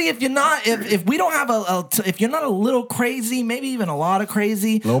honestly, if you're not, if we don't have if you're not a little crazy, maybe even a lot of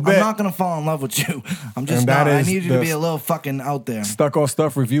crazy, Little bit. I'm not gonna fall in love with you. I'm just And that not. I is need you to the- be a little fucking out there. Stuck on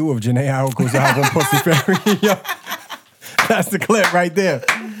Stuff review of Jhené Aiko's album Pussy Fairy. Yo, that's the clip right there.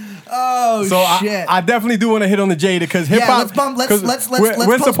 Oh So shit! I definitely do want to hit on the Jada because hip hop. let's bump- let's- 'cause let's we're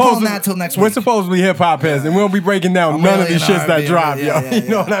postpone supposed- that till next We're week. supposedly hip hop heads, and we won't be breaking down I'm none really of these an shits that R&B, drop, yeah, yo. yeah, You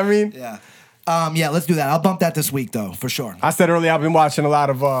know yeah. what I mean? Yeah, let's do that. I'll bump that this week though, for sure. I said earlier I've been watching a lot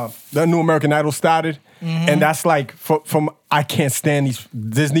of the new American Idol started, Mm-hmm. and that's like from I can't stand these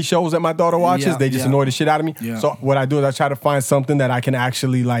Disney shows that my daughter watches. Yeah, They just yeah. annoy the shit out of me. Yeah. So what I do is I try to find something that I can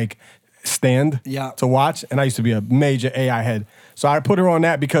actually like stand Yeah. to watch. And I used to be a major AI head. So I put her on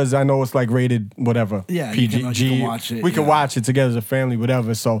that because I know it's like rated whatever. Yeah, you can PG. watch it, We can yeah. watch it together as a family,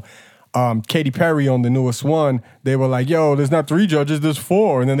 whatever. So Katy Perry on the newest one, they were like, yo, there's not 3 judges, there's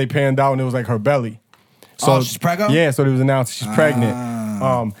 4. And then they panned out and it was like her belly. So, she's preggo? Yeah, so it was announced she's pregnant.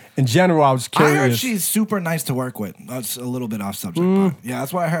 In general, I was curious. I heard she's super nice to work with. That's a little bit off subject, but yeah,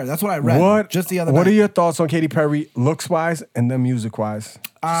 that's what I heard. That's what I read. What just the other What night. are your thoughts on Katy Perry, looks wise, and then music wise?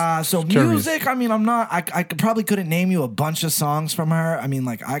 So curious. music, I mean, I'm not. I probably couldn't name you a bunch of songs from her. I mean,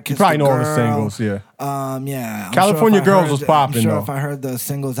 like I Kissed probably a know all the Girl. singles, yeah. Yeah. I'm California if I Girls heard- was popping, I'm sure though. if I heard the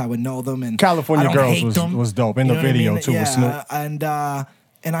singles, I would know them. And California I don't Girls hate them. was dope in You the know what I video mean? too with Snoop.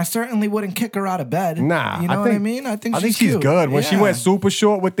 And I certainly wouldn't kick her out of bed. Nah, you know what I mean. I think she's she's cute. good. When she Yeah. went super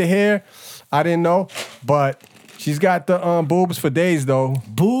short with the hair, I didn't know, but she's got the boobs for days though.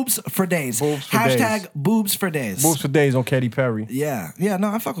 Boobs for days. Boobs for Hashtag days. boobs for days. Boobs for days on Katy Perry. Yeah, no,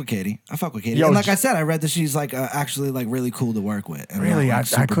 I fuck with Katy. Yo, and like I said, I read that she's like actually like really cool to work with. And Really, like, I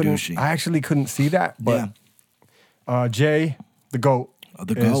super couldn't. douchey. I actually couldn't see that, but Jay, the GOAT,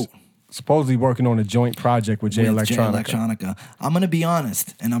 The is GOAT. supposedly working on a joint project with Jay with Jay Electronica. Electronica. I'm gonna be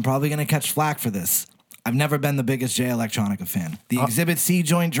honest, and I'm probably gonna catch flack for this. I've never been the biggest Jay Electronica fan. The Exhibit C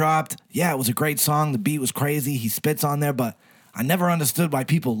joint dropped. Yeah, it was a great song. The beat was crazy. He spits on there, but I never understood why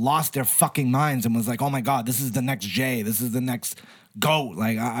people lost their fucking minds and was like, "Oh my god, this is the next Jay. This is the next GOAT."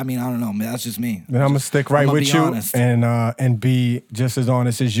 Like, I mean, I don't know, man. That's just me. Then I'm gonna stick right I'ma with be you honest. and be just as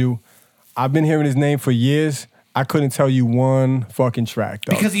honest as you. I've been hearing his name for years. I couldn't tell you one fucking track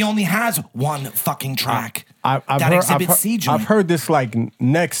though. Because he only has one fucking track. I've that heard, Exhibit C joint. I've heard this like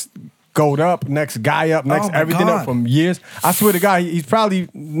next GOAT up, next guy up, next Oh my everything God. up from years. I swear to God, he's probably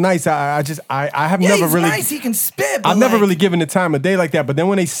nice. I have Yeah, never he's really. nice. He can spit. But I've never like, really given the time of day like that. But then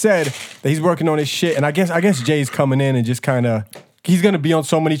when they said that he's working on his shit, and I guess Jay's coming in and just kind of he's gonna be on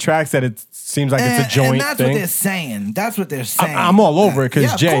so many tracks that it seems like it's a joint and that's thing. what they're saying. That's what they're saying. I'm all over it because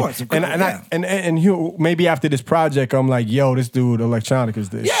Yeah, Jay, of course, yeah. and maybe after this project, I'm like, yo, this dude Electronica is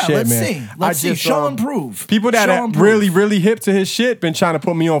this Yeah, shit, let's man. see. Let's see. Show and prove. People that Show are and prove. really, really hip to his shit been trying to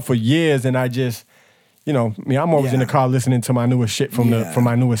put me on for years, and I just, you know, I'm always in the Yeah. car listening to my newest shit from from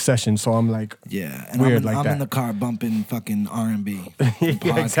my newest session, so I'm like, Yeah, and weird I'm, like I'm that. in the car bumping fucking R&B.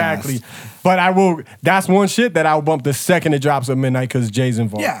 Yeah, exactly. But I will. That's one shit that I'll bump the second it drops at midnight because Jay's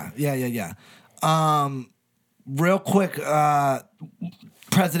involved. Yeah. real quick,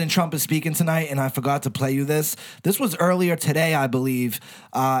 President Trump is speaking tonight, and I forgot to play you this. This was earlier today, I believe,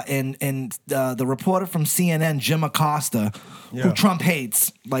 and the reporter from CNN, Jim Acosta, who Trump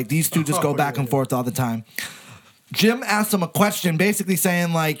hates. Like, these two just go back and forth all the time. Jim asked him a question, basically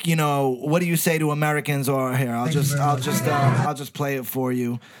saying, like, you know, what do you say to Americans? Or here, I'll just play it for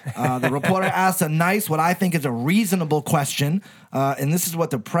you. The reporter asked a nice, what I think is a reasonable question, and this is what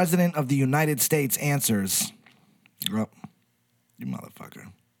the President of the United States answers. Oh, you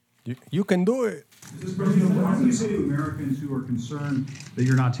motherfucker. You can do it. Mr. President, what do you say to Americans who are concerned that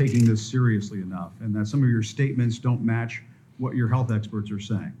you're not taking this seriously enough and that some of your statements don't match what your health experts are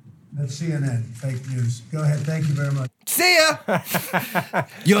saying? That's CNN, fake news. Go ahead. Thank you very much. See ya.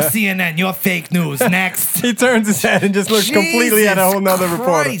 You're CNN. You're fake news. Next. He turns his head and just looks completely at a whole nother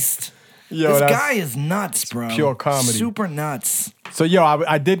reporter. Yo, this guy is nuts, bro. Pure comedy. Super nuts. So, yo,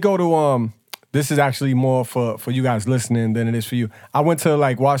 I did go to this is actually more for you guys listening than it is for you. I went to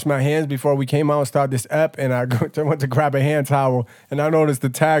like wash my hands before we came out and started this app, and I went to grab a hand towel, and I noticed the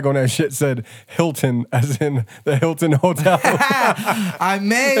tag on that shit said Hilton, as in the Hilton Hotel. I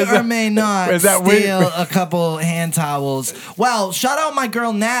may or may not steal a couple hand towels. Well, shout out my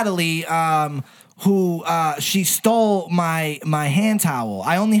girl Natalie, who she stole my hand towel.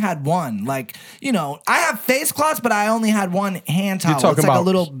 I only had one. Like, you know, I have face cloths, but I only had one hand towel. You're talking it's like about a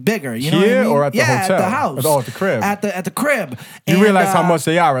little bigger. You know here what I mean? or at the hotel? At the house. Oh, at the crib. At the crib. You realize how much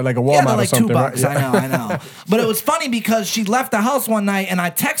they are at like a Walmart they're like or something, $2. right? I know. But it was funny because she left the house one night and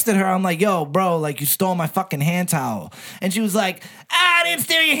I texted her. I'm like, yo, bro, like you stole my fucking hand towel. And she was like, I didn't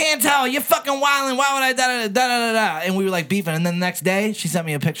steal your hand towel. You're fucking wilding. Why would I da-da-da-da-da-da? And we were like beefing. And then the next day, she sent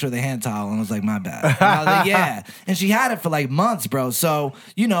me a picture of the hand towel and I was like, my bad. And I was like, yeah. And she had it for like months, bro. So,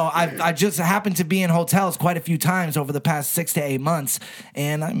 you know, I just happened to be in hotels quite a few times over the past 6 to 8 months.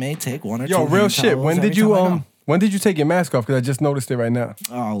 And I may take one or two. Yo, real hand shit. towels When every did you time I go. when did you take your mask off? Because I just noticed it right now.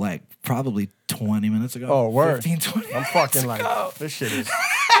 Oh, like probably 20 minutes ago. Oh, word. 15, 20 I'm fucking like, this shit is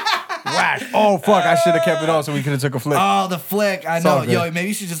whack. Oh, fuck. I should have kept it on so we could have took a flick. Oh, the flick. I know. Yo, maybe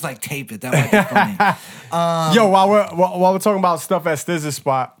you should just like tape it. That might be funny. Yo, while we're talking about stuff at Stizz's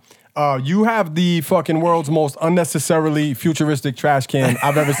spot, you have the fucking world's most unnecessarily futuristic trash can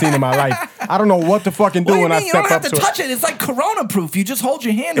I've ever seen in my life. I don't know what to fucking do when I step up to it. You don't have to touch it. It's like Corona proof. You just hold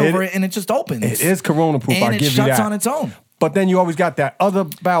your hand over it and it just opens. It is Corona proof. And I give you that. it shuts on its own. But then you always got that other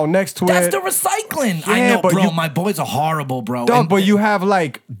barrel next to That's it. the recycling. I Yeah, know, but bro. My boys are horrible, bro. Dog, And- but you have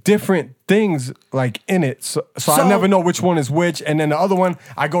like different things like in it. So I never know which one is which. And then the other one,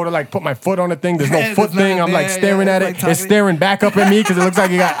 I go to like put my foot on the thing. There's no There's foot thing. not I'm like there, staring yeah, at it's it. like It's staring back up at me because it looks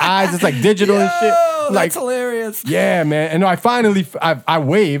like it got eyes. It's like digital and shit. Like, that's hilarious. yeah, man. And I finally, I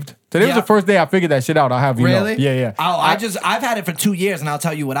waved. Today was the first day I figured that shit out. I'll have you Really? know. Yeah. Oh, I've had it for 2 years, and I'll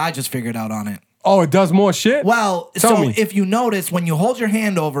tell you what I just figured out on it. Oh, it does more shit? Well, Tell so me. if you notice, when you hold your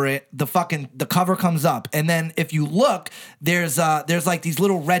hand over it, the cover comes up, and then if you look, there's like these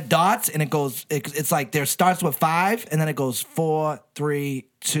little red dots, and it's like there starts with 5, and then it goes 4, 3,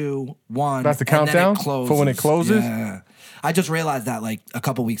 2, 1. That's the and then it countdown for when it closes? Yeah. I just realized that like a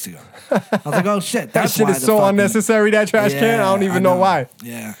couple weeks ago. I was like, oh shit, That that's shit why is the so fucking- unnecessary, that trash can. I don't even know why.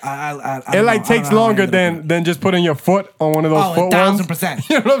 Yeah, I It don't like know. I takes don't know how I longer ended up than just putting your foot on one of those foot ones. 1,000%.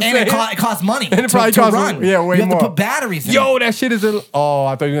 You know what I'm and saying? it costs money. And it probably to costs run. way more. You have to put batteries in Yo, it. that shit is. Oh,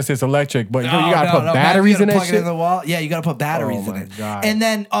 I thought you were gonna say it's electric, but you No, gotta put no, batteries you in gotta that plug it in shit. the wall. Yeah, you gotta put batteries Oh in my it. God. And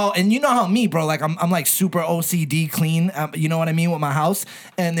then and you know how me, bro, like I'm like super OCD clean. You know what I mean with my house.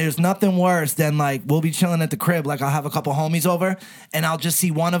 And there's nothing worse than like we'll be chilling at the crib. Like I'll have a couple homies over, and I'll just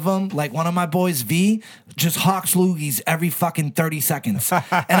see one of them, like one of my boys, V, just hawks loogies every fucking 30 seconds,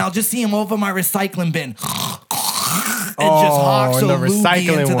 and I'll just see him over my recycling bin. And just hawks a and the loogie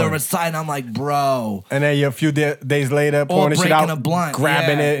recycling into the one. recycling. I'm like, bro. And then a few days later, Or pouring the shit breaking out, a blunt,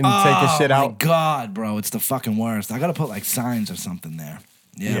 grabbing yeah. it, and taking shit Oh out. my God, bro, it's the fucking worst. I gotta put like signs or something there.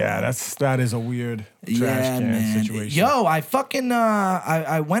 Yeah, that is a weird trash can situation. Yo, I fucking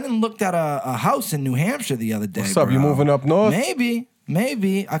I went and looked at a house in New Hampshire the other day. What's up? Bro. You moving up north?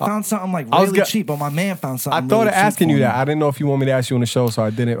 Maybe. I found something like I was really get- cheap, but my man found something. I thought really of asking cheap you for that. me. I didn't know if you want me to ask you on the show, so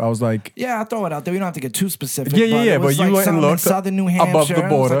I didn't. I was like, Yeah, I'll throw it out there. We don't have to get too specific. Yeah, but yeah, it was but you like went and something in looked southern New above Hampshire. the It was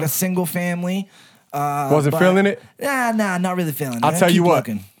border. like a single family. was it but- feeling it? Nah, not really feeling it. I'll tell Keep you what.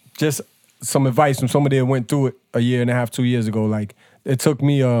 looking. Just some advice from somebody that went through it a year and a half, 2 years ago. Like it took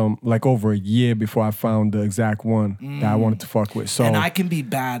me like over a year before I found the exact one that I wanted to fuck with. So And I can be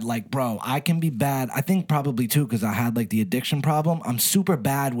bad, like, bro, I can be bad. I think probably too, because I had like the addiction problem. I'm super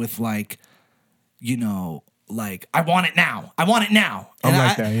bad with like, you know, like I want it now. I want it now. I'm And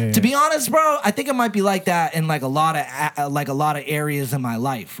like that, yeah, To yeah. be honest, bro, I think it might be like that in like a lot of areas in my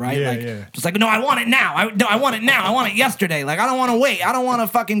life, right? Yeah, like yeah. just like no, I want it now. I want it now. I want it yesterday. Like I don't want to wait. I don't want to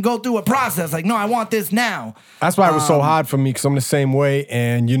fucking go through a process. Like no, I want this now. That's why it was so hard for me because I'm the same way.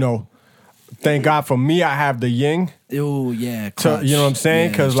 And, you know, thank God for me, I have the yin. Oh yeah, To, clutch. you know what I'm saying?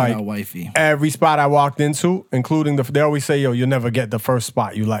 Yeah, Because, shout like, out wifey. every spot I walked into, including they always say, yo, you'll never get the first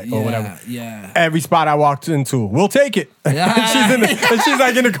spot you like or whatever. Yeah. Every spot I walked into, we'll take it. Yeah. and she's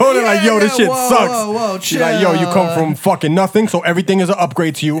like in the corner, like, yo, this Yeah, shit whoa, sucks. whoa, She's like, yo, you come chill. from fucking nothing, so everything is an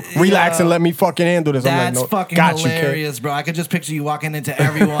upgrade to you. Relax and let me fucking handle this. That's I'm like, no, fucking got you, kid. hilarious, bro. I could just picture you walking into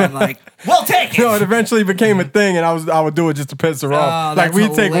everyone like, we'll take it. No, it eventually became a thing, and I would do it just to piss her off. Like that's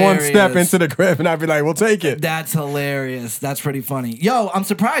we'd take one step hilarious. into the crib, and I'd be like, "We'll take it." That's hilarious. That's pretty funny. Yo, I'm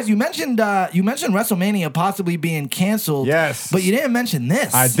surprised you mentioned WrestleMania possibly being canceled. Yes. but you didn't mention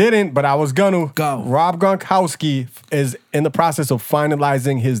this. I didn't, but I was gonna. Go. Rob Gronkowski is in the process of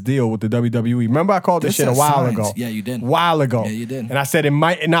finalizing his deal with the WWE. Remember, I called this This shit a says while signs. ago. Yeah, you did. While ago. Yeah, you did. And I said it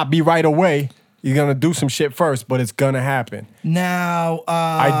might not be right away. You're gonna do some shit first, but it's gonna happen. Now,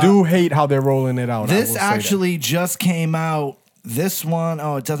 I do hate how they're rolling it out. I will this say that. actually just came out. This one,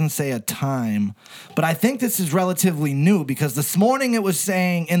 it doesn't say a time, but I think this is relatively new because this morning it was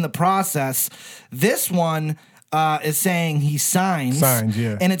saying in the process. This one is saying he signs. Signs,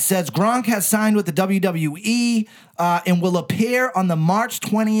 yeah. And it says Gronk has signed with the WWE and will appear on the March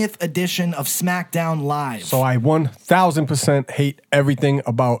 20th edition of SmackDown Live. So I 1000% hate everything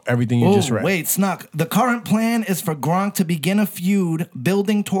about everything you just read. Wait, Snuck. The current plan is for Gronk to begin a feud,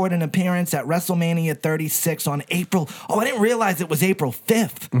 building toward an appearance at WrestleMania 36 on April. Oh, I didn't realize it was April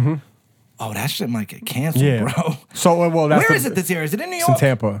 5th. Mm-hmm. Oh, that shit might get canceled, Yeah, bro. So well, that's Where is it this year? Is it in New It's York? in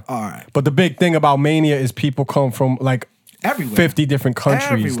Tampa. All right. But the big thing about Mania is people come from like Everywhere. 50 different countries,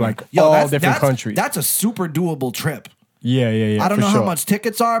 Everywhere. like Yo, all that's- different that's- countries. That's a super doable trip. Yeah. I don't for know how sure. much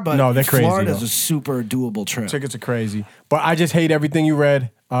tickets are, but No, they're crazy, Florida's though. a super doable trip. Tickets are crazy. But I just hate everything you read,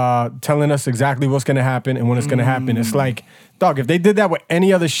 telling us exactly what's gonna happen and when it's gonna happen. It's like, dog, if they did that with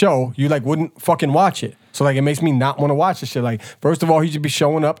any other show, you like wouldn't fucking watch it. So like it makes me not want to watch this shit. Like, first of all, he should be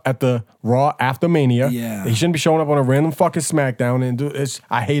showing up at the Raw after Mania. Yeah. He shouldn't be showing up on a random fucking SmackDown and do it's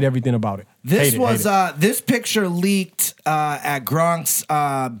I hate everything about it. This Hate it, was hate it. this picture leaked at Gronk's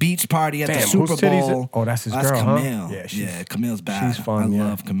beach party at the Damn, Super whose titties Bowl. it? Oh, that's his girl, huh? Camille. Yeah, Yeah, Camille's bad. she's fun, I yeah.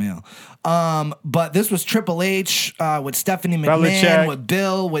 love Camille. But this was Triple H with Stephanie McMahon, Belichick. with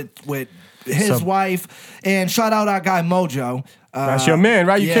Bill, with his So- wife, and shout out our guy Mojo. That's your man,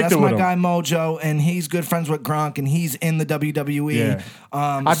 right? You yeah, kicked that's it with my him. guy Mojo, and he's good friends with Gronk, and he's in the WWE. Yeah.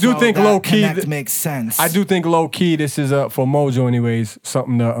 I so do think that low-key connect th- makes sense. I do think low key this is for Mojo anyways,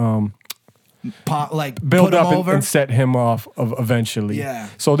 something to like build put him up over. and set him off of eventually. Yeah.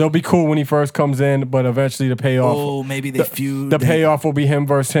 So they'll be cool when he first comes in, but eventually the payoff. Oh, maybe they the, feud. The payoff will be him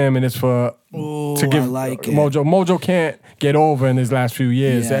versus him, and it's for Ooh, to give I like it. Mojo. Mojo can't get over in his last few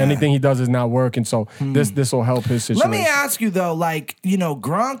years. Yeah. Anything he does is not working. So this will help his situation. Let me ask you though, like,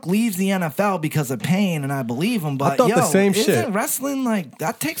 Gronk leaves the NFL because of pain, and I believe him. But thought the same isn't shit. wrestling like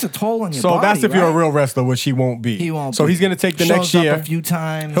that takes a toll on your So body? that's if you're a right? real wrestler, which he won't be. He won't. So be. he's gonna take the Shows next up year. a few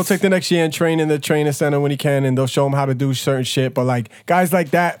times. He'll take the next year and train in the training center when he can, and they'll show him how to do certain shit. But like guys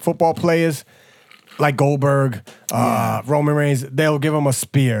like that, football players like Goldberg, Roman Reigns, they'll give him a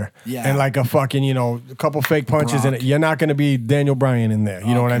spear Yeah. and like a fucking, a couple fake punches, and you're not gonna be Daniel Bryan in there.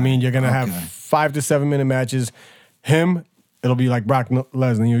 You know what I mean? You're gonna have 5 to 7 minute matches. Him. It'll be like Brock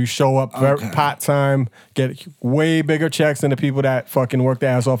Lesnar. You show up part time, get way bigger checks than the people that fucking work their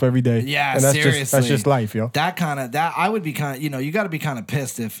ass off every day. Yeah, and that's seriously. that's just life, yo. That I would be kind of, you got to be kind of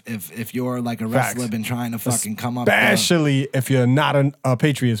pissed if you're like a wrestler Facts. been trying to fucking come up. Especially if you're not a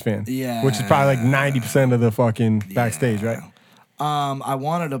Patriots fan. Yeah. Which is probably like 90% of the fucking backstage, right? I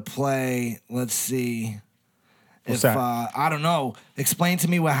wanted to play. Let's see. What's if that? I don't know, explain to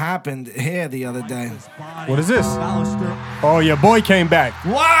me what happened here the other day. What is this? Oh, your boy came back.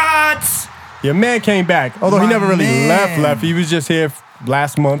 What? Your man came back. Although he My never really man. left. He was just here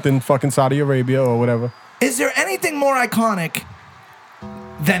last month in fucking Saudi Arabia or whatever. Is there anything more iconic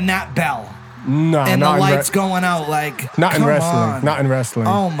than that bell Nah, and the not in lights going out? Like, not in come wrestling. on. Not in wrestling.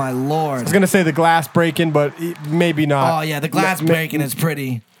 Oh my lord! I was gonna say the glass breaking, but maybe not. Oh yeah, the glass breaking is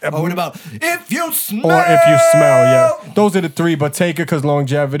pretty. Oh, what about if you smell? Or if you smell, yeah. Those are the three, but Taker, because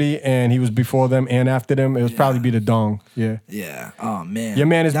longevity, and he was before them and after them, it would probably be the dong. Yeah. Yeah. Oh man. Your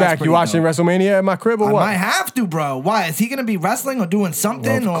man is That's back. You pretty watching dope. WrestleMania at my crib or I what? might have to, bro. Why? Is he gonna be wrestling or doing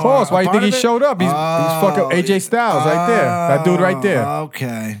something? Of or course. a Why you part think he of it? showed up? He's fucking AJ Styles right there. That dude right there.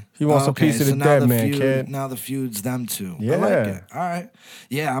 Okay. He wants a piece of the now dead man, feud, kid. Now the feud's them two. I Yeah. like it. All right.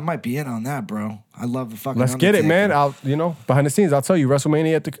 Yeah, I might be in on that, bro. I love the fucking. Let's get it, man. Undertaker. I'll behind the scenes. I'll tell you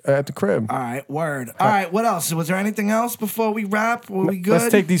WrestleMania at the crib. All right, word. All right, what else? Was there anything else before we wrap? Were we good?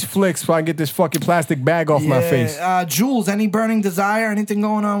 Let's take these flicks so I can get this fucking plastic bag off my face. Jules, any burning desire? Anything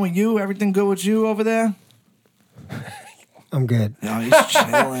going on with you? Everything good with you over there? I'm good. No, he's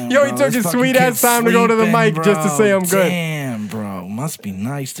chilling. Yo, he bro. took This his fucking sweet ass kid's time to go to the sleeping, mic just to bro. say I'm good. Damn, bro. Must be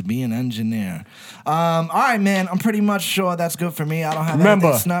nice to be an engineer. All right, man. I'm pretty much sure that's good for me. I don't have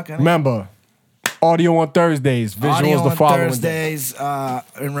anything snuck. Remember, audio on Thursdays, visuals Audio the on following day. Thursdays.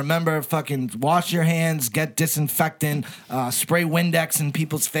 And remember, fucking wash your hands, get disinfectant, spray Windex in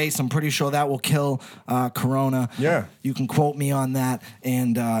people's face. I'm pretty sure that will kill Corona. Yeah. You can quote me on that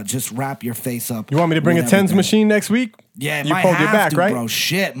and just wrap your face up. You want me to bring a with TENS everything. machine next week? Yeah, you might pulled have your back, to, right? bro.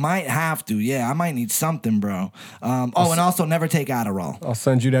 Shit, might have to. Yeah, I might need something, bro. And also never take Adderall. I'll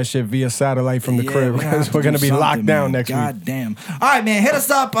send you that shit via satellite from the crib we're because we're going to be locked down next week. God damn. All right, man. Hit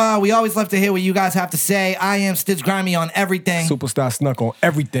us up. We always love to hear what you guys have to say. I am Stitch Grimy on everything. Superstar Snuck on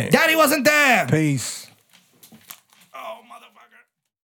everything. Daddy wasn't there. Peace.